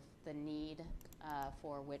terms of the need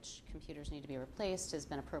for which computers need to be replaced has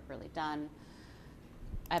been appropriately done.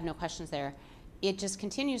 I have no questions there. It just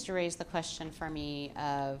continues to raise the question for me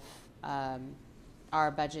of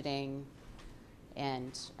our budgeting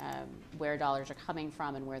and where dollars are coming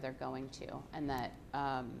from and where they're going to, and that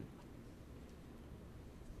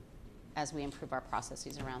as we improve our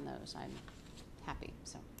processes around those, I'm happy.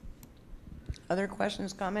 So, Other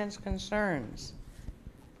questions, comments, concerns?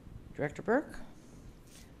 Director Burke?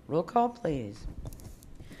 Roll call, please.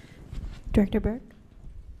 Director Burke,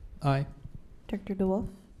 Aye. Director DeWolf,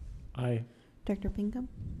 Aye. Director Pinkham,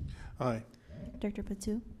 Aye. Director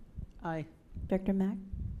Patu, Aye. Director Mack,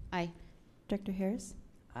 aye. Director Harris.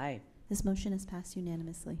 Aye. This motion is passed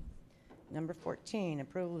unanimously. Number 14,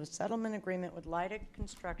 approval of settlement agreement with Leidig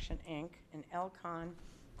Construction, Inc. and Elcon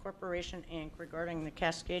Corporation, Inc. regarding the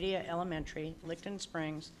Cascadia Elementary, Licton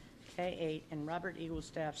Springs, K-8, and Robert Eagle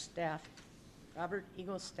Staff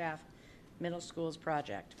Middle Schools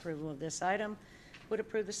project. Approval of this item would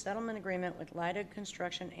approve the settlement agreement with Leidig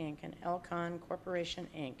Construction, Inc. and Elcon Corporation,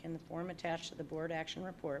 Inc. in the form attached to the board action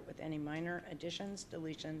report with any minor additions,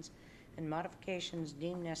 deletions, and modifications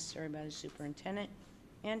deemed necessary by the superintendent,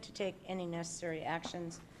 and to take any necessary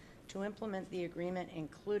actions to implement the agreement,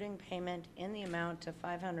 including payment in the amount of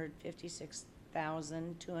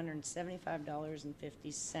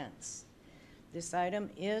 $556,275.50. This item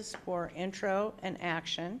is for intro and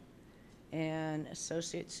action, and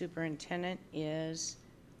Associate Superintendent is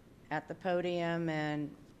at the podium, and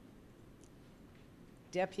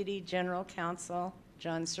Deputy General Counsel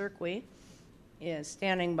John Serqui is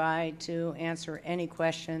standing by to answer any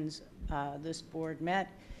questions. This board met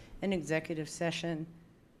in executive session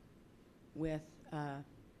with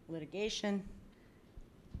litigation,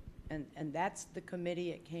 and that's the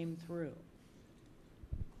committee it came through.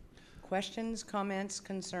 Questions, comments,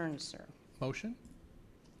 concerns, sir? Motion?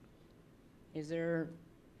 Is there,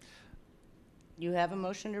 you have a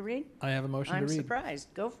motion to read? I have a motion to I'm read.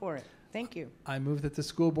 surprised. Go for it. Thank you. I move that the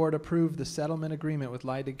school board approve the settlement agreement with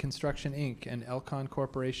Leidig Construction, Inc. and Elcon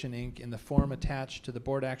Corporation, Inc. in the form attached to the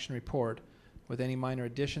board action report with any minor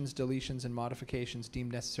additions, deletions, and modifications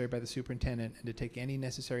deemed necessary by the superintendent, and to take any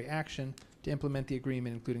necessary action to implement the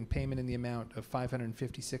agreement, including payment in the amount of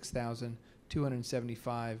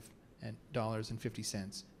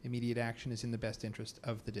 $556,275.50. Immediate action is in the best interest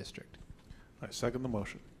of the district. I second the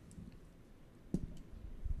motion.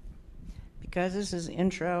 Because this is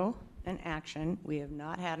intro and action, we have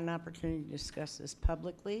not had an opportunity to discuss this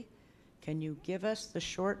publicly. Can you give us the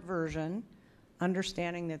short version,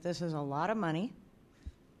 understanding that this is a lot of money,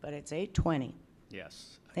 but it's $820?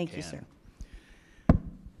 Yes. I Thank you, can. sir.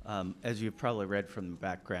 As you've probably read from the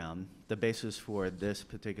background, the basis for this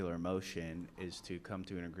particular motion is to come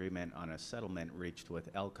to an agreement on a settlement reached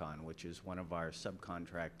with Elcon, which is one of our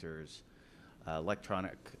subcontractors,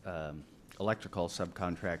 electrical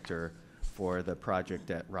subcontractor for the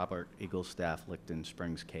project at Robert Eaglestaff Licton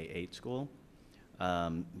Springs K-8 school.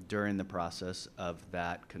 During the process of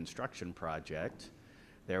that construction project,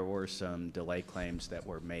 there were some delay claims that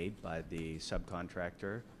were made by the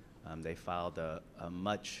subcontractor. They filed a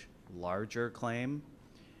much larger claim,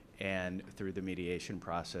 and through the mediation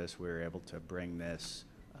process, we were able to bring this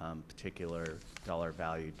particular dollar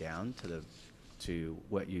value down to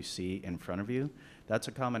what you see in front of you. That's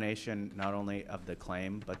a combination not only of the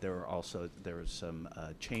claim, but there was some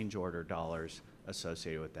change order dollars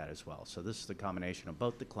associated with that as well. So this is the combination of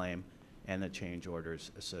both the claim and the change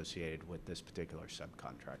orders associated with this particular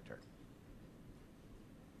subcontractor.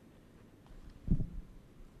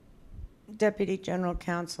 Deputy General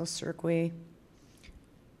Counsel Serqui,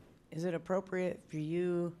 is it appropriate for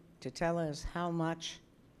you to tell us how much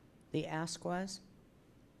the ask was?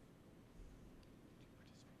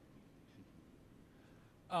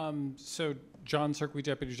 So John Serqui,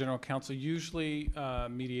 Deputy General Counsel. Usually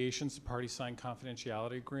mediations, the parties sign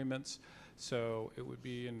confidentiality agreements. So it would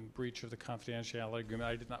be in breach of the confidentiality agreement.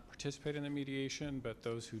 I did not participate in the mediation, but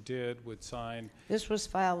those who did would sign. This was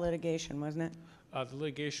file litigation, wasn't it? The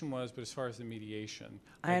litigation was, but as far as the mediation.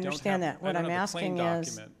 I understand that. What I'm asking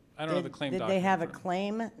is, I don't know the claim document. did they have a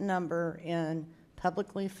claim number in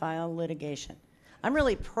publicly filed litigation? I'm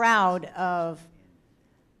really proud of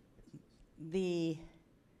the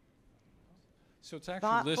So it's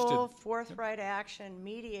actually thoughtful, listed. forthright action,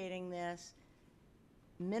 mediating this,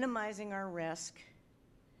 minimizing our risk,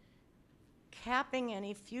 capping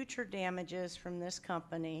any future damages from this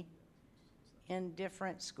company in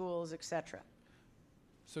different schools, et cetera.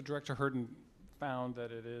 So Director Hurden found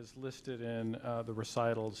that it is listed in the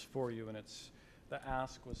recitals for you, and the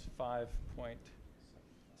ask was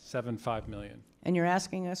 $5.75 million. And you're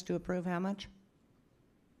asking us to approve how much?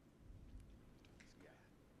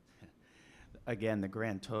 Again, the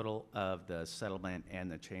grand total of the settlement and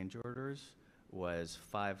the change orders was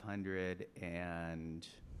 $556,275.50.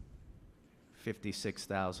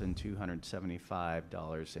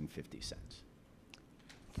 $56,275.50.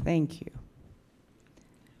 Thank you.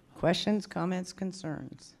 Questions, comments,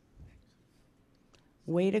 concerns?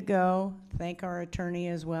 Way to go. Thank our attorney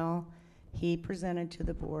as well. He presented to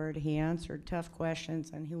the board, he answered tough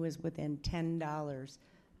questions, and he was within $10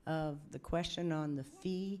 of the question on the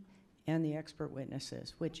fee and the expert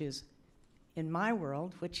witnesses, which is, in my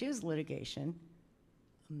world, which is litigation,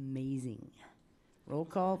 amazing. Roll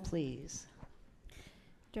call, please.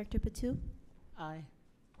 Director Patu, Aye.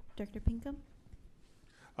 Director Pinkham,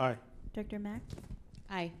 Aye. Director Mack,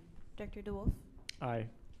 Aye. Director DeWolf, Aye.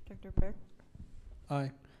 Director Burke,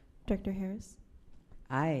 Aye. Director Harris.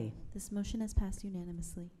 Aye. This motion has passed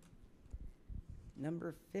unanimously.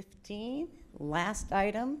 Number 15, last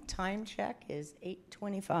item, time check is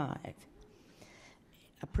 8:25.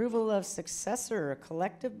 Approval of successor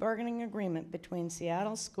collective bargaining agreement between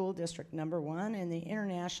Seattle School District Number 1 and the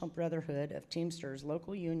International Brotherhood of Teamsters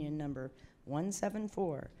Local Union Number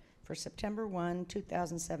 174 for September 1,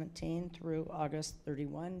 2017 through August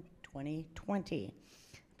 31, 2020.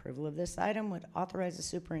 Approval of this item would authorize the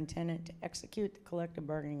superintendent to execute the collective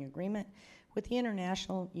bargaining agreement with the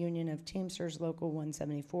International Union of Teamsters Local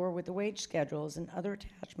 174 with the wage schedules and other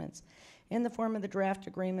attachments in the form of the draft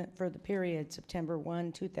agreement for the period September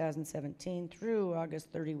 1, 2017 through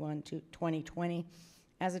August 31, 2020,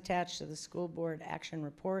 as attached to the school board action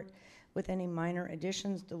report, with any minor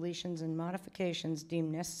additions, deletions, and modifications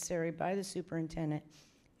deemed necessary by the superintendent,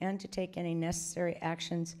 and to take any necessary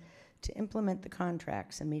actions to implement the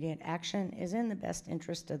contracts. Immediate action is in the best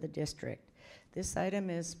interest of the district. This item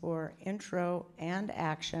is for intro and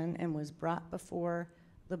action and was brought before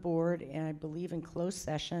the board, and I believe in closed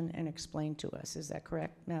session, and explained to us. Is that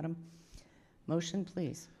correct, Madam? Motion,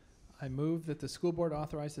 please. I move that the school board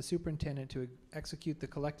authorize the superintendent to execute the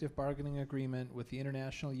collective bargaining agreement with the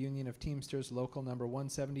International Union of Teamsters Local Number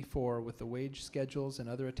 174 with the wage schedules and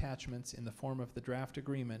other attachments in the form of the draft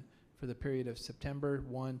agreement for the period of September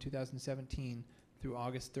 1, 2017 through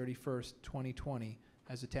August 31st, 2020,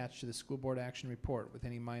 as attached to the school board action report, with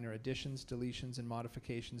any minor additions, deletions, and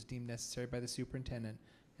modifications deemed necessary by the superintendent,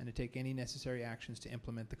 and to take any necessary actions to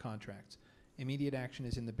implement the contracts. Immediate action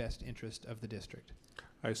is in the best interest of the district.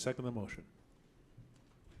 I second the motion.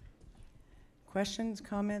 Questions,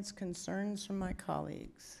 comments, concerns from my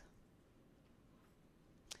colleagues?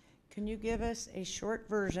 Can you give us a short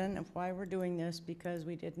version of why we're doing this? Because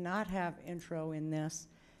we did not have intro in this,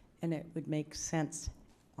 and it would make sense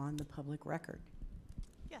on the public record.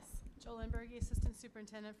 Yes, Joel Lindbergh, Assistant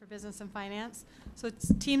Superintendent for Business and Finance. So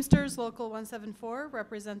it's Teamsters Local 174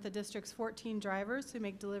 represent the district's 14 drivers who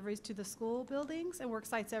make deliveries to the school buildings and work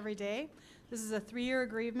sites every day. This is a 3-year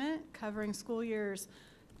agreement covering school years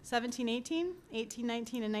 17-18,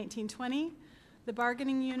 18-19, and 19-20. The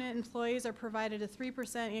bargaining unit employees are provided a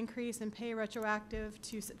 3% increase in pay retroactive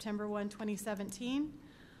to September 1, 2017.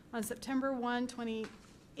 On September 1,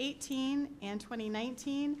 2018 and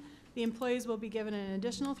 2019, the employees will be given an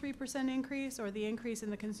additional 3% increase, or the increase in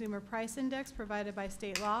the consumer price index provided by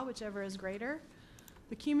state law, whichever is greater.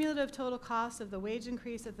 The cumulative total cost of the wage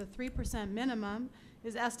increase at the 3% minimum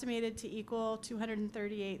is estimated to equal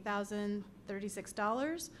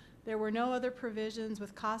 $238,036. There were no other provisions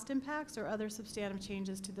with cost impacts or other substantive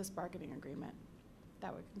changes to this bargaining agreement.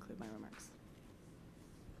 That would conclude my remarks.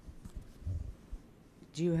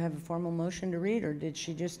 Do you have a formal motion to read, or did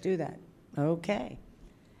she just do that? Okay.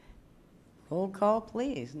 Roll call,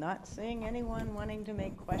 please. Not seeing anyone wanting to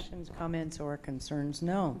make questions, comments, or concerns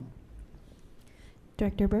known.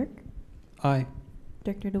 Director Burke, Aye.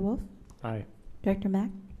 Director DeWolf, Aye. Director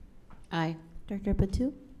Mack, Aye. Director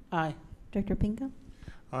Patu, Aye. Director Pinkham,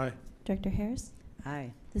 Aye. Director Harris.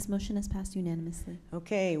 Aye. This motion has passed unanimously.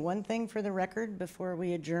 Okay, one thing for the record before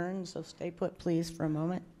we adjourn, so stay put, please, for a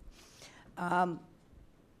moment.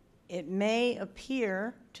 It may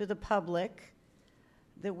appear to the public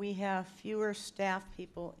that we have fewer staff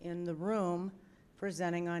people in the room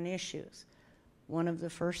presenting on issues. One of the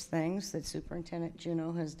first things that Superintendent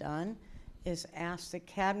Juneau has done is ask the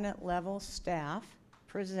cabinet level staff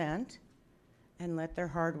present and let their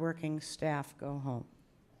hardworking staff go home.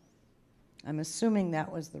 I'm assuming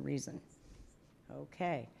that was the reason.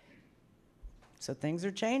 Okay. So things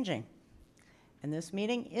are changing. And this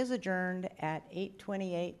meeting is adjourned at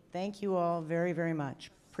 8:28. Thank you all very, very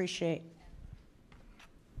much. Appreciate